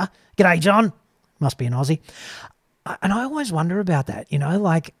Spider. G'day, John. Must be an Aussie. And I always wonder about that,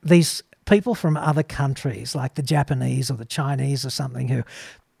 like these people from other countries, like the Japanese or the Chinese or something, who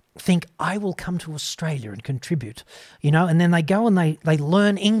think, I will come to Australia and contribute, and then they go and they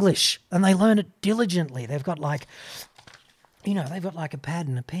learn English, and they learn it diligently. They've got like a pad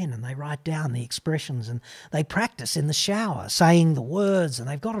and a pen, and they write down the expressions, and they practice in the shower saying the words, and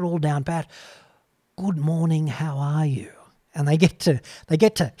they've got it all down pat. Good morning, how are you? And they get to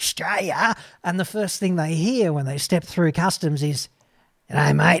Australia, and the first thing they hear when they step through customs is,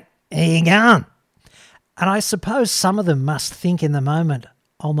 "Hey mate, how you going?" And I suppose some of them must think in the moment,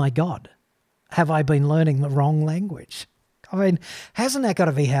 "Oh my God, have I been learning the wrong language?" I mean, hasn't that got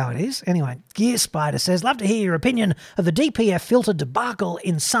to be how it is? Anyway, Gear Spider says, love to hear your opinion of the DPF filter debacle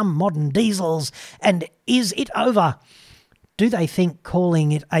in some modern diesels, and is it over? Do they think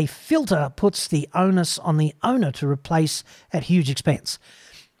calling it a filter puts the onus on the owner to replace at huge expense?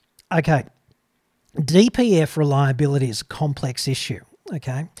 Okay, DPF reliability is a complex issue,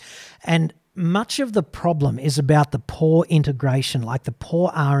 okay? And much of the problem is about the poor integration, like the poor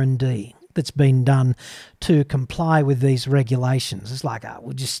R&D that's been done to comply with these regulations. It's like,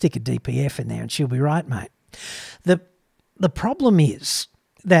 we'll just stick a DPF in there and she'll be right, mate. The problem is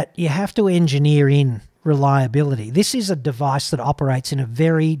that you have to engineer in reliability. This is a device that operates in a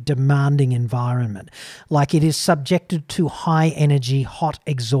very demanding environment, like it is subjected to high energy, hot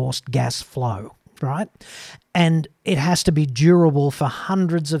exhaust gas flow. right? And it has to be durable for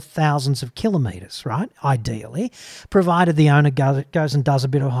hundreds of thousands of kilometres, right? Ideally, provided the owner goes and does a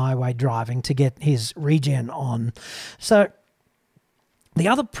bit of highway driving to get his regen on. So the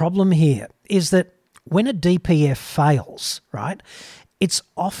other problem here is that when a DPF fails, right, it's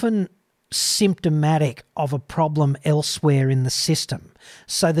often symptomatic of a problem elsewhere in the system.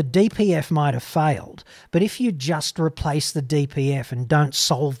 So the DPF might have failed, but if you just replace the DPF and don't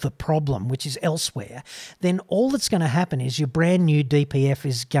solve the problem, which is elsewhere, then all that's going to happen is your brand new DPF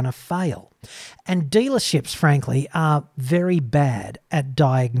is going to fail. And dealerships, frankly, are very bad at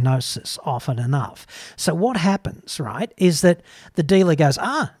diagnosis often enough. So what happens, right, is that the dealer goes,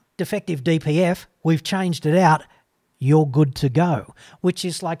 defective DPF, we've changed it out, you're good to go, which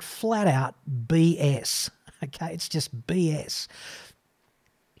is like flat out BS. Okay, it's just BS.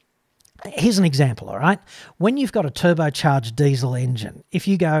 Here's an example, all right? When you've got a turbocharged diesel engine, if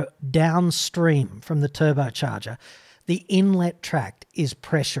you go downstream from the turbocharger, the inlet tract is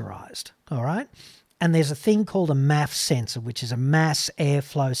pressurized, all right? And there's a thing called a MAF sensor, which is a mass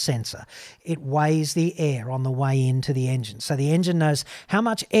airflow sensor. It weighs the air on the way into the engine. So the engine knows how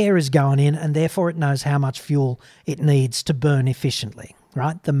much air is going in, and therefore it knows how much fuel it needs to burn efficiently,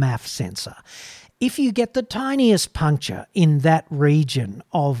 right? The MAF sensor. If you get the tiniest puncture in that region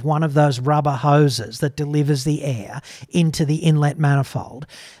of one of those rubber hoses that delivers the air into the inlet manifold,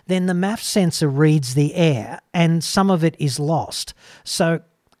 then the MAF sensor reads the air and some of it is lost. So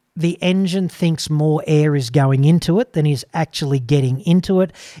the engine thinks more air is going into it than is actually getting into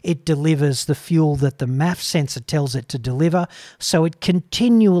it. It delivers the fuel that the MAF sensor tells it to deliver, so it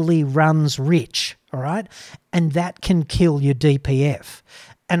continually runs rich, all right? And that can kill your DPF.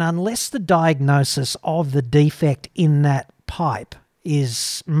 And unless the diagnosis of the defect in that pipe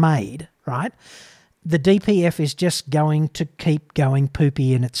is made, right, the DPF is just going to keep going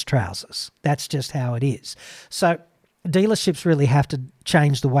poopy in its trousers. That's just how it is. So dealerships really have to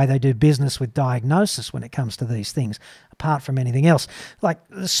change the way they do business with diagnosis when it comes to these things, apart from anything else. Like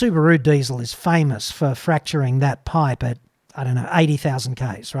the Subaru diesel is famous for fracturing that pipe at, 80,000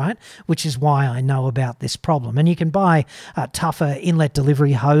 Ks, right? Which is why I know about this problem. And you can buy tougher inlet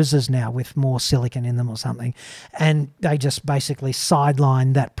delivery hoses now with more silicon in them or something, and they just basically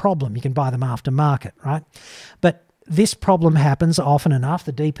sideline that problem. You can buy them aftermarket, right? But this problem happens often enough.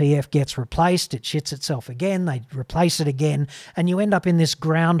 The DPF gets replaced, it shits itself again, they replace it again, and you end up in this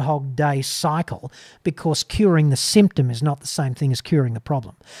Groundhog Day cycle because curing the symptom is not the same thing as curing the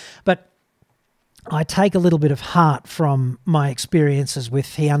problem. But I take a little bit of heart from my experiences with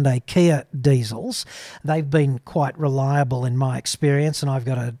Hyundai Kia diesels. They've been quite reliable in my experience, and I've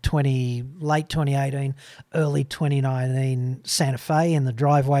got a late 2018, early 2019 Santa Fe in the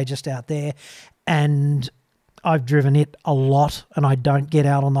driveway just out there, and I've driven it a lot, and I don't get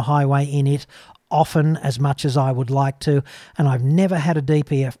out on the highway in it often as much as I would like to, and I've never had a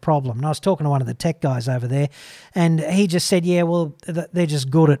DPF problem. And I was talking to one of the tech guys over there, and he just said, yeah, well, they're just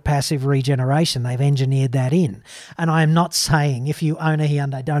good at passive regeneration. They've engineered that in. And I am not saying if you own a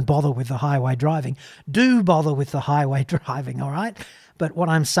Hyundai, don't bother with the highway driving. Do bother with the highway driving, all right? But what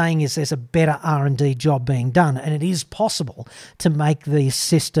I'm saying is there's a better R&D job being done, and it is possible to make these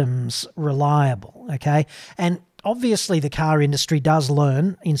systems reliable, okay? And obviously the car industry does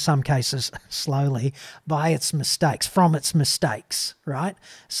learn, in some cases slowly, from its mistakes, right?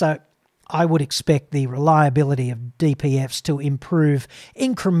 So I would expect the reliability of DPFs to improve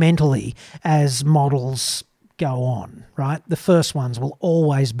incrementally as models go on, right? The first ones will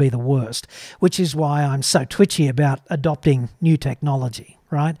always be the worst, which is why I'm so twitchy about adopting new technology,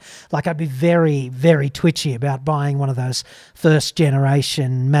 right? Like I'd be very, very twitchy about buying one of those first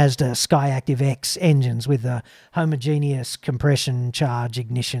generation Mazda Skyactiv X engines with the homogeneous compression charge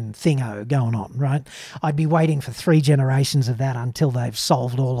ignition thingo going on, right? I'd be waiting for 3 generations of that until they've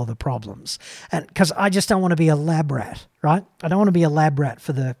solved all of the problems. And because I just don't want to be a lab rat, right? I don't want to be a lab rat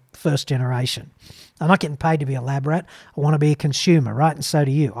for the first generation. I'm not getting paid to be a lab rat. I want to be a consumer, right? And so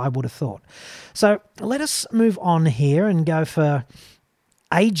do you, I would have thought. So let us move on here and go for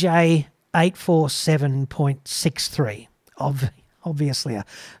AJ 847.63. Obviously a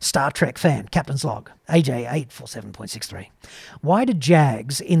Star Trek fan, Captain's Log, AJ 847.63. Why do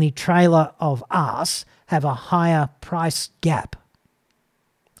Jags in the trailer of Arse have a higher price gap?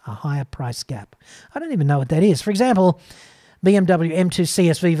 A higher price gap. I don't even know what that is. For example, BMW M2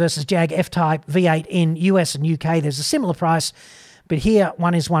 CSV versus Jag F-Type V8 in US and UK, there's a similar price, but here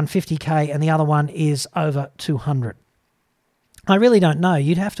one is 150k and the other one is over 200. I really don't know.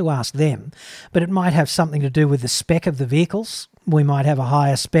 You'd have to ask them, but it might have something to do with the spec of the vehicles. We might have a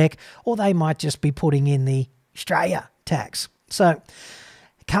higher spec, or they might just be putting in the Australia tax. So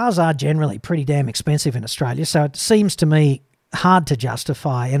cars are generally pretty damn expensive in Australia, so it seems to me hard to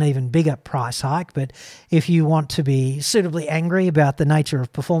justify an even bigger price hike. But if you want to be suitably angry about the nature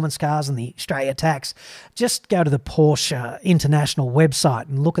of performance cars and the Australia tax, just go to the Porsche International website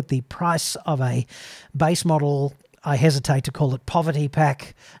and look at the price of a base model, I hesitate to call it Poverty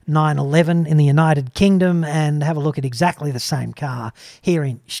Pack 911 in the United Kingdom, and have a look at exactly the same car here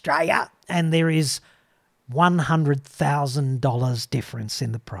in Australia, and there is $100,000 difference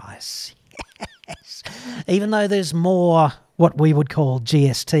in the price. Yes. Even though there's more what we would call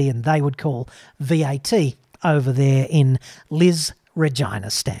GST and they would call VAT over there in Liz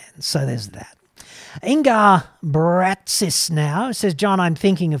Reginistan. So there's that. Ingar Bratsis now says, John, I'm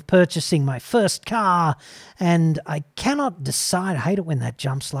thinking of purchasing my first car and I cannot decide. I hate it when that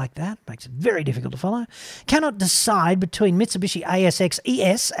jumps like that. Makes it very difficult to follow. Cannot decide between Mitsubishi ASX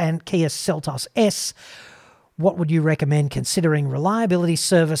ES and Kia Seltos S. What would you recommend considering reliability,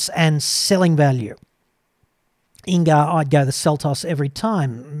 service and selling value? Ingar, I'd go the Seltos every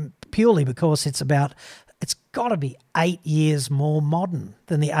time, purely because it's got to be 8 years more modern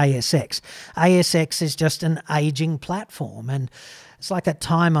than the ASX. ASX is just an aging platform, and it's like that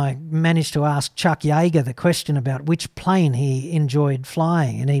time I managed to ask Chuck Yeager the question about which plane he enjoyed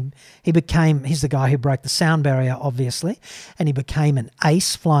flying, and he's the guy who broke the sound barrier, obviously, and he became an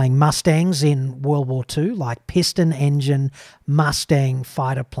ace flying Mustangs in World War II, like piston engine Mustang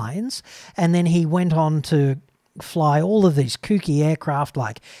fighter planes, and then he went on to fly all of these kooky aircraft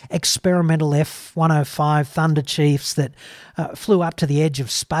like experimental F-105 Thunder Chiefs that flew up to the edge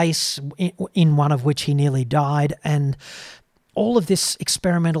of space, in one of which he nearly died, and all of this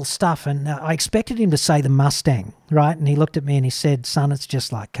experimental stuff. And I expected him to say the Mustang, right? And he looked at me and he said, son, it's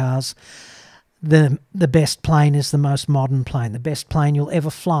just like cars. The best plane is the most modern plane. The best plane you'll ever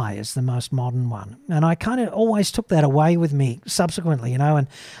fly is the most modern one. And I kind of always took that away with me subsequently, and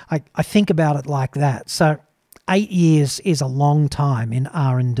I think about it like that. So 8 years is a long time in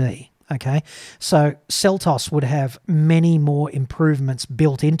R&D, okay? So Seltos would have many more improvements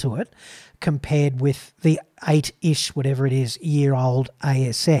built into it compared with the 8-ish, whatever it is, year-old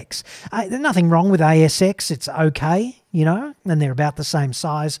ASX. There's nothing wrong with ASX. It's okay, and they're about the same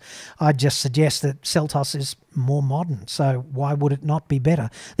size. I'd just suggest that Seltos is more modern, so why would it not be better?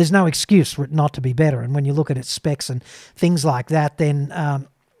 There's no excuse for it not to be better, and when you look at its specs and things like that, then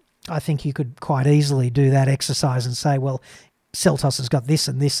I think you could quite easily do that exercise and say, well, Seltos has got this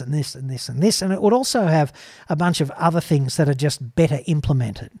and this and this and this and this, and it would also have a bunch of other things that are just better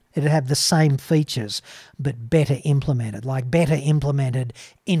implemented. It'd have the same features, but better implemented, like better implemented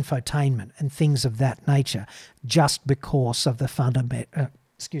infotainment and things of that nature, just because of the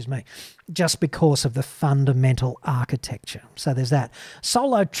fundamental architecture. So there's that.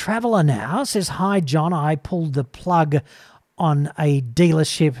 Solo Traveller now says, hi, John, I pulled the plug on a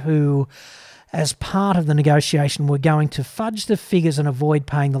dealership who, as part of the negotiation, were going to fudge the figures and avoid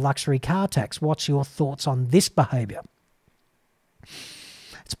paying the luxury car tax. What's your thoughts on this behaviour?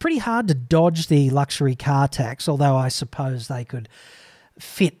 It's pretty hard to dodge the luxury car tax, although I suppose they could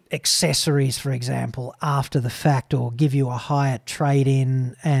fit accessories, for example, after the fact, or give you a higher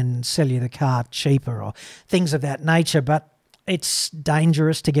trade-in and sell you the car cheaper, or things of that nature. But it's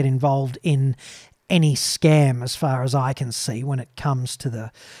dangerous to get involved in any scam, as far as I can see, when it comes to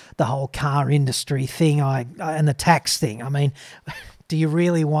the whole car industry thing and the tax thing. I mean, do you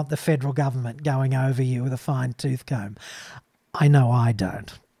really want the federal government going over you with a fine-tooth comb? I know I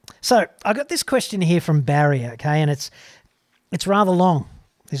don't. So I got this question here from Barry, okay, and it's rather long.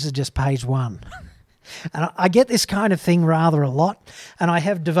 This is just page 1. And I get this kind of thing rather a lot, and I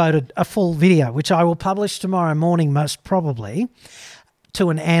have devoted a full video, which I will publish tomorrow morning most probably, to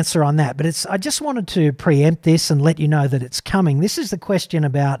an answer on that. But I just wanted to preempt this and let you know that it's coming. This is the question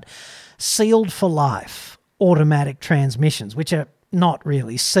about sealed for life automatic transmissions, which are not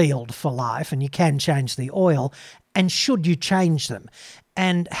really sealed for life, and you can change the oil. And should you change them?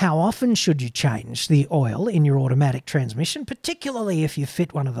 And how often should you change the oil in your automatic transmission, particularly if you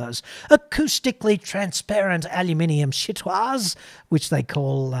fit one of those acoustically transparent aluminium chitoirs, which they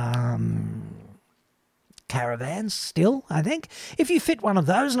call caravans still, I think. If you fit one of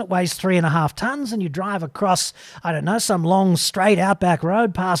those and it weighs 3.5 tons and you drive across, I don't know, some long straight outback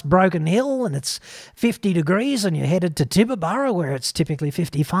road past Broken Hill and it's 50 degrees and you're headed to Tibooburra where it's typically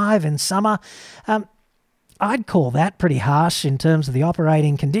 55 in summer, I'd call that pretty harsh in terms of the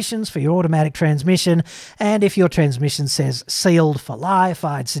operating conditions for your automatic transmission. And if your transmission says sealed for life,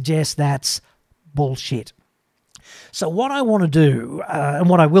 I'd suggest that's bullshit. So what I want to do, and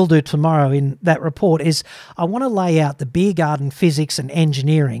what I will do tomorrow in that report, is I want to lay out the beer garden physics and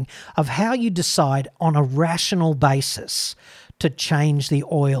engineering of how you decide on a rational basis to change the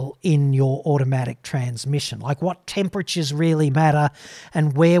oil in your automatic transmission? Like, what temperatures really matter,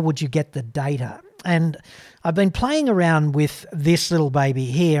 and where would you get the data? And I've been playing around with this little baby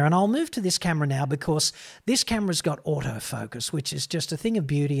here, and I'll move to this camera now because this camera's got autofocus, which is just a thing of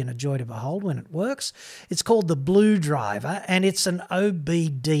beauty and a joy to behold when it works. It's called the Blue Driver, and it's an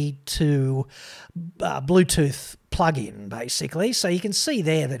OBD2 Bluetooth plug-in, basically. So you can see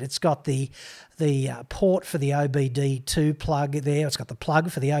there that it's got the port for the OBD2 plug there. It's got the plug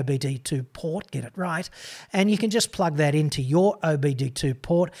for the OBD2 port, get it right. And you can just plug that into your OBD2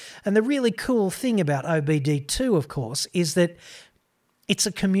 port. And the really cool thing about OBD2, of course, is that it's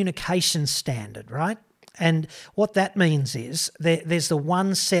a communication standard, right? And what that means is there's the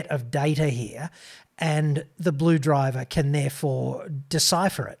one set of data here, and the Blue Driver can therefore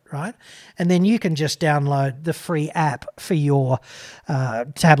decipher it, right? And then you can just download the free app for your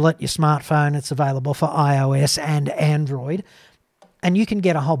tablet, your smartphone. It's available for iOS and Android. And you can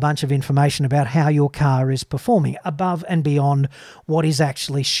get a whole bunch of information about how your car is performing above and beyond what is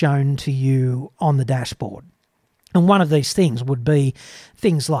actually shown to you on the dashboard. And one of these things would be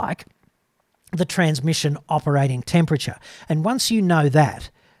things like the transmission operating temperature. And once you know that,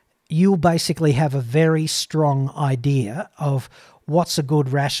 you'll basically have a very strong idea of what's a good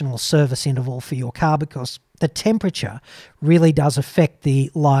rational service interval for your car, because the temperature really does affect the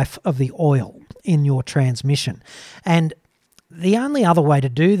life of the oil in your transmission. And the only other way to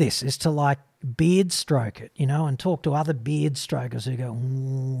do this is to like beard stroke it, you know, and talk to other beard strokers who go,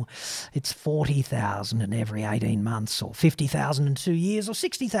 ooh, it's 40,000 in every 18 months, or 50,000 in 2 years, or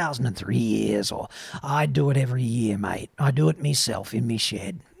 60,000 in 3 years, or I do it every year, mate. I do it myself in me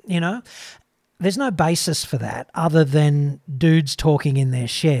shed. You know, there's no basis for that other than dudes talking in their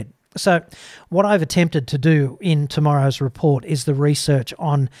shed. So what I've attempted to do in tomorrow's report is the research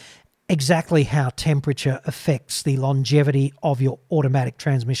on exactly how temperature affects the longevity of your automatic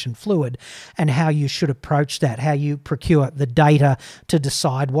transmission fluid, and how you should approach that, how you procure the data to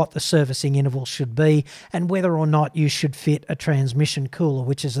decide what the servicing interval should be, and whether or not you should fit a transmission cooler,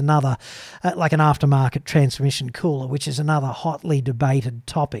 which is another, like an aftermarket transmission cooler, which is another hotly debated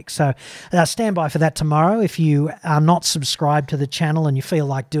topic. So stand by for that tomorrow. If you are not subscribed to the channel and you feel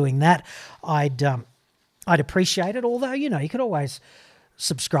like doing that, I'd appreciate it. Although, you know, you could always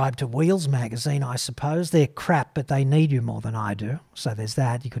subscribe to Wheels magazine, I suppose. They're crap, but they need you more than I do. So there's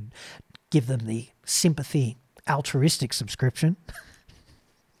that. You could give them the sympathy altruistic subscription.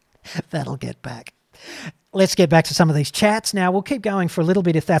 That'll get back. Let's get back to some of these chats. Now, we'll keep going for a little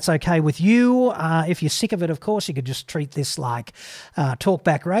bit if that's okay with you. If you're sick of it, of course, you could just treat this like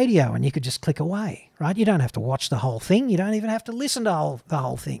talkback radio, and you could just click away, right? You don't have to watch the whole thing. You don't even have to listen to the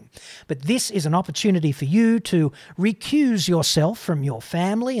whole thing. But this is an opportunity for you to recuse yourself from your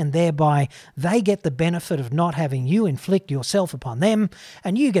family, and thereby they get the benefit of not having you inflict yourself upon them,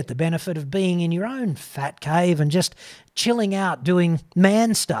 and you get the benefit of being in your own fat cave and just chilling out doing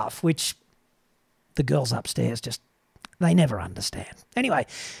man stuff, which the girls upstairs just, they never understand. Anyway,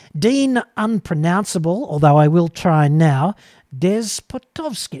 Dean Unpronounceable, although I will try now,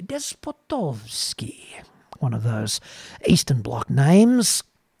 Despotovsky, one of those Eastern Bloc names,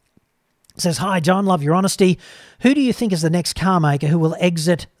 says, "Hi, John, love your honesty. Who do you think is the next car maker who will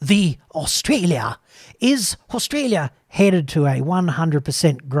exit the Australia? Is Australia headed to a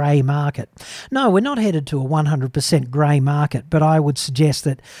 100% grey market?" No, we're not headed to a 100% grey market, but I would suggest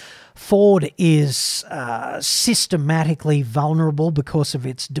that Ford is systematically vulnerable because of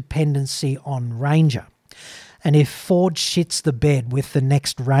its dependency on Ranger. And if Ford shits the bed with the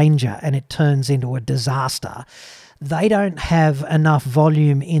next Ranger and it turns into a disaster, they don't have enough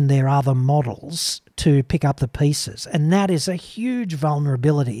volume in their other models to pick up the pieces. And that is a huge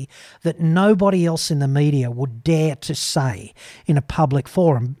vulnerability that nobody else in the media would dare to say in a public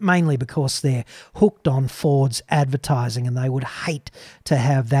forum, mainly because they're hooked on Ford's advertising and they would hate to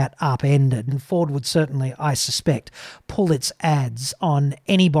have that upended. And Ford would certainly, I suspect, pull its ads on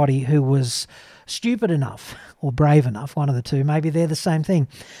anybody who was stupid enough or brave enough, one of the two, maybe they're the same thing,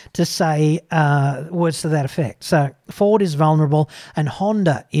 to say words to that effect. So Ford is vulnerable, and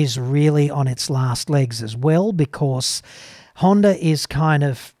Honda is really on its last legs as well, because Honda is kind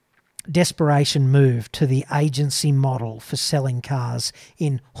of desperation move to the agency model for selling cars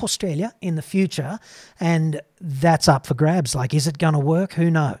in Australia in the future, and that's up for grabs. Like, is it going to work?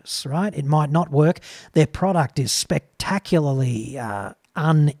 Who knows, right? It might not work. Their product is spectacularly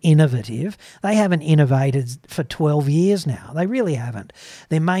uninnovative. They haven't innovated for 12 years now. They really haven't.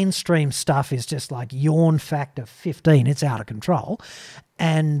 Their mainstream stuff is just like yawn factor 15. It's out of control,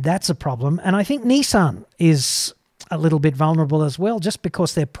 and that's a problem. And I think Nissan is a little bit vulnerable as well, just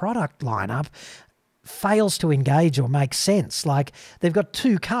because their product lineup fails to engage or make sense. Like, they've got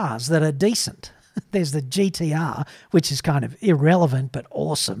two cars that are decent. There's the GTR, which is kind of irrelevant but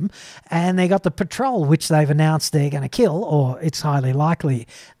awesome, and they got the Patrol, which they've announced they're going to kill, or it's highly likely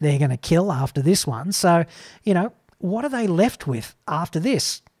they're going to kill after this one. So, you know, what are they left with after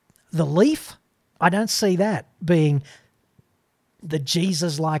this? The Leaf? I don't see that being the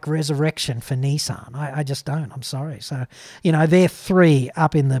Jesus-like resurrection for Nissan. I just don't. I'm sorry. So, you know, they're three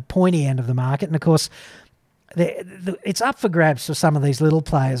up in the pointy end of the market. And, of course, it's up for grabs for some of these little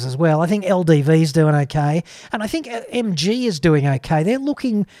players as well. I think LDV's doing okay. And I think MG is doing okay. They're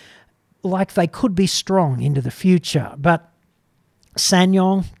looking like they could be strong into the future. But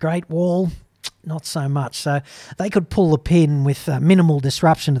SsangYong, Great Wall, not so much. So they could pull the pin with minimal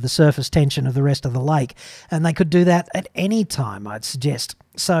disruption to the surface tension of the rest of the lake, and they could do that at any time, I'd suggest.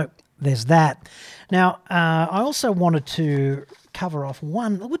 So there's that. Now, I also wanted to cover off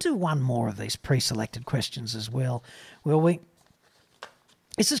we'll do one more of these pre-selected questions as well, will we?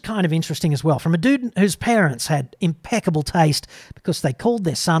 This is kind of interesting as well, from a dude whose parents had impeccable taste because they called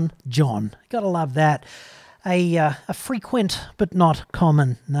their son John. Gotta love that. A frequent but not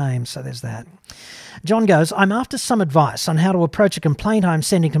common name, so there's that. John goes, I'm after some advice on how to approach a complaint I'm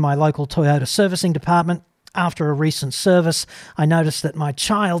sending to my local Toyota servicing department. After a recent service, I noticed that my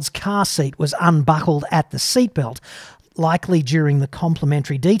child's car seat was unbuckled at the seatbelt, likely during the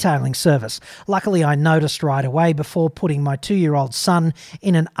complimentary detailing service. Luckily, I noticed right away before putting my 2-year-old son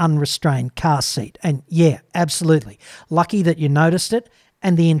in an unrestrained car seat. And yeah, absolutely. Lucky that you noticed it.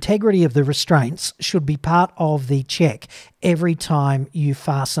 And the integrity of the restraints should be part of the check every time you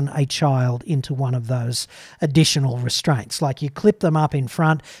fasten a child into one of those additional restraints. Like, you clip them up in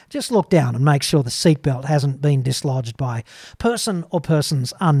front, just look down and make sure the seatbelt hasn't been dislodged by person or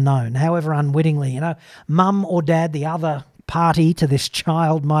persons unknown. However unwittingly, you know, mum or dad, the other party to this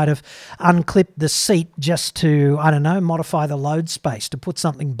child, might have unclipped the seat just to, I don't know, modify the load space to put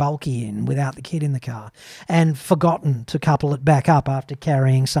something bulky in without the kid in the car, and forgotten to couple it back up after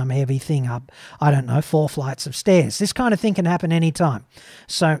carrying some heavy thing up, I don't know, 4 flights of stairs. This kind of thing can happen anytime.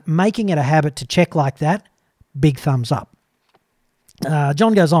 So making it a habit to check like that, big thumbs up.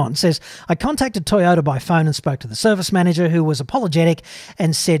 John goes on, says, I contacted Toyota by phone and spoke to the service manager, who was apologetic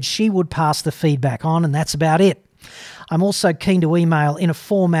and said she would pass the feedback on, and that's about it. I'm also keen to email in a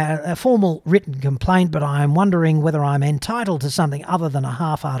formal written complaint, but I am wondering whether I'm entitled to something other than a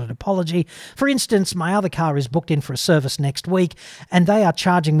half-hearted apology. For instance, my other car is booked in for a service next week, and they are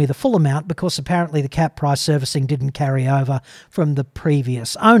charging me the full amount because apparently the cap price servicing didn't carry over from the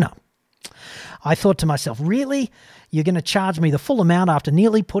previous owner. I thought to myself, really? You're going to charge me the full amount after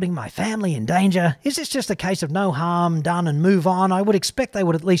nearly putting my family in danger? Is this just a case of no harm done and move on? I would expect they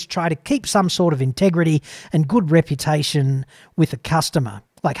would at least try to keep some sort of integrity and good reputation with the customer.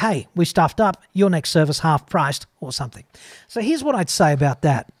 Like, hey, we stuffed up, your next service half-priced or something. So here's what I'd say about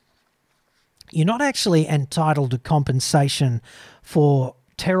that. You're not actually entitled to compensation for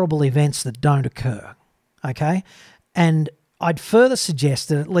terrible events that don't occur, okay? And I'd further suggest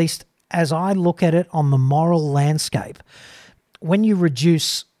that, at least as I look at it on the moral landscape, when you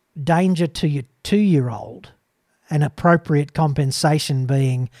reduce danger to your 2-year-old, an appropriate compensation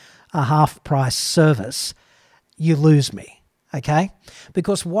being a half-price service, you lose me, okay?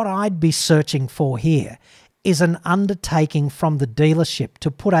 Because what I'd be searching for here is an undertaking from the dealership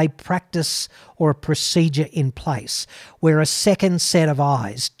to put a practice or a procedure in place where a second set of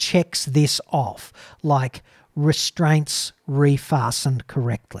eyes checks this off, like restraints refastened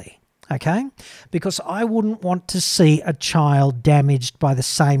correctly. Okay? Because I wouldn't want to see a child damaged by the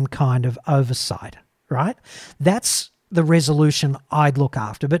same kind of oversight, right? That's the resolution I'd look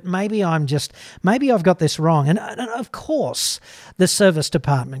after. But maybe I've got this wrong. And of course, the service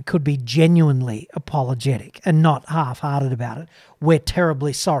department could be genuinely apologetic and not half-hearted about it. We're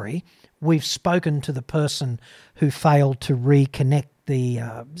terribly sorry. We've spoken to the person who failed to reconnect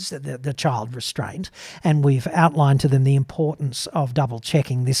the child restraint, and we've outlined to them the importance of double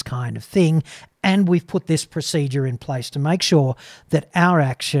checking this kind of thing, and we've put this procedure in place to make sure that our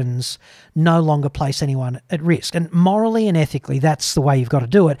actions no longer place anyone at risk. And morally and ethically, that's the way you've got to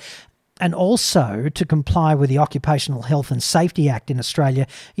do it. And also, to comply with the Occupational Health and Safety Act in Australia,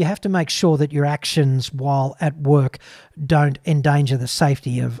 you have to make sure that your actions while at work don't endanger the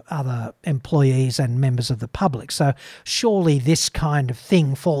safety of other employees and members of the public. So surely this kind of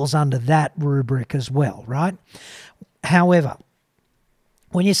thing falls under that rubric as well, right? However,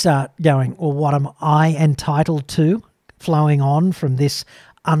 when you start going, well, what am I entitled to flowing on from this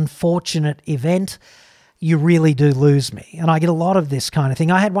unfortunate event? you really do lose me. And I get a lot of this kind of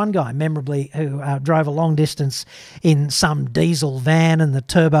thing. I had one guy, memorably, who drove a long distance in some diesel van and the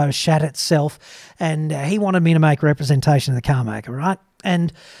turbo shat itself, and he wanted me to make representation of the car maker, right?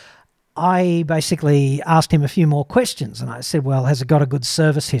 And I basically asked him a few more questions, and I said, well, has it got a good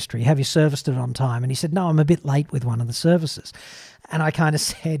service history? Have you serviced it on time? And he said, no, I'm a bit late with one of the services. And I kind of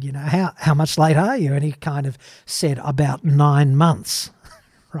said, you know, how much late are you? And he kind of said, about 9 months,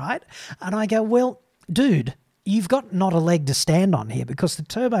 right? And I go, well, dude, you've got not a leg to stand on here, because the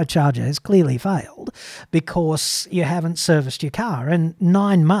turbocharger has clearly failed because you haven't serviced your car. And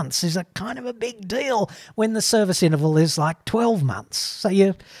 9 months is a kind of a big deal when the service interval is like 12 months. So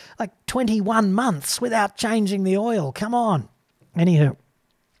you're like 21 months without changing the oil. Come on. Anywho,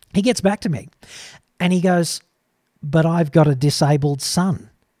 he gets back to me and he goes, but I've got a disabled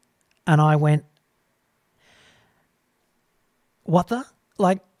son. And I went, what the?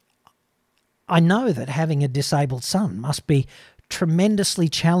 Like, I know that having a disabled son must be tremendously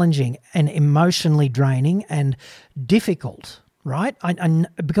challenging and emotionally draining and difficult, right?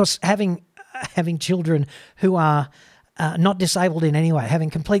 Because having children who are not disabled in any way, having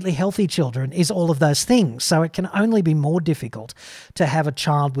completely healthy children is all of those things. So it can only be more difficult to have a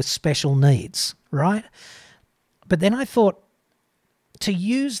child with special needs, right? But then I thought, to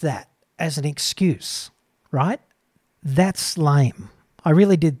use that as an excuse, right? That's lame. I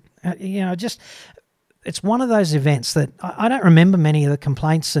really did. It's one of those events that I don't remember many of the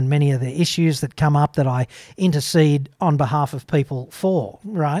complaints and many of the issues that come up that I intercede on behalf of people for,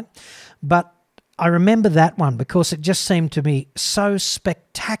 right? But I remember that one because it just seemed to me so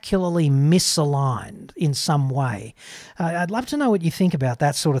spectacularly misaligned in some way. I'd love to know what you think about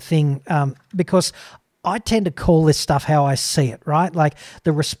that sort of thing, because I tend to call this stuff how I see it, right? Like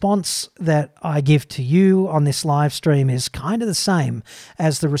the response that I give to you on this live stream is kind of the same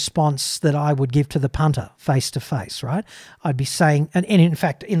as the response that I would give to the punter face to face, right? I'd be saying, and in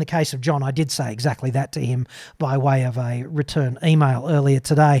fact, in the case of John, I did say exactly that to him by way of a return email earlier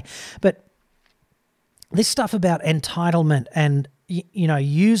today. But this stuff about entitlement and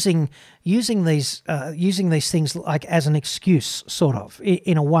using these things like as an excuse, sort of,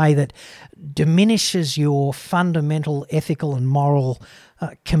 in a way that diminishes your fundamental ethical and moral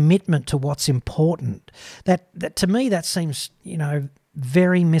commitment to what's important. That to me, that seems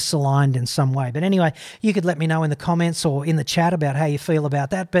very misaligned in some way. But anyway, you could let me know in the comments or in the chat about how you feel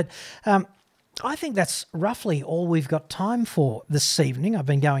about that. But I think that's roughly all we've got time for this evening. I've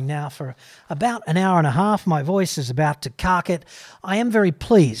been going now for about an hour and a half. My voice is about to cark it. I am very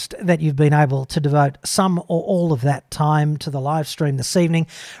pleased that you've been able to devote some or all of that time to the live stream this evening.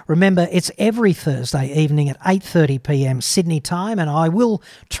 Remember, it's every Thursday evening at 8:30 p.m. Sydney time, and I will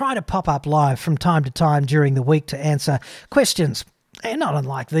try to pop up live from time to time during the week to answer questions. And not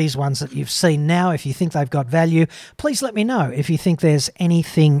unlike these ones that you've seen now. If you think they've got value, please let me know. If you think there's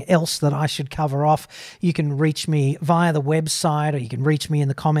anything else that I should cover off, you can reach me via the website, or you can reach me in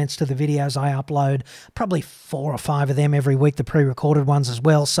the comments to the videos I upload, probably 4 or 5 of them every week, the pre-recorded ones as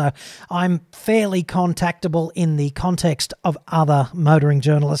well. So I'm fairly contactable in the context of other motoring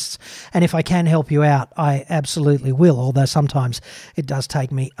journalists. And if I can help you out, I absolutely will, although sometimes it does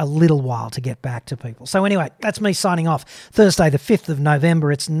take me a little while to get back to people. So anyway, that's me signing off. Thursday the 5th of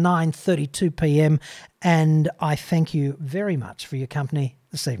November, it's 9:32 p.m. and I thank you very much for your company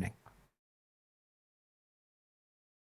this evening.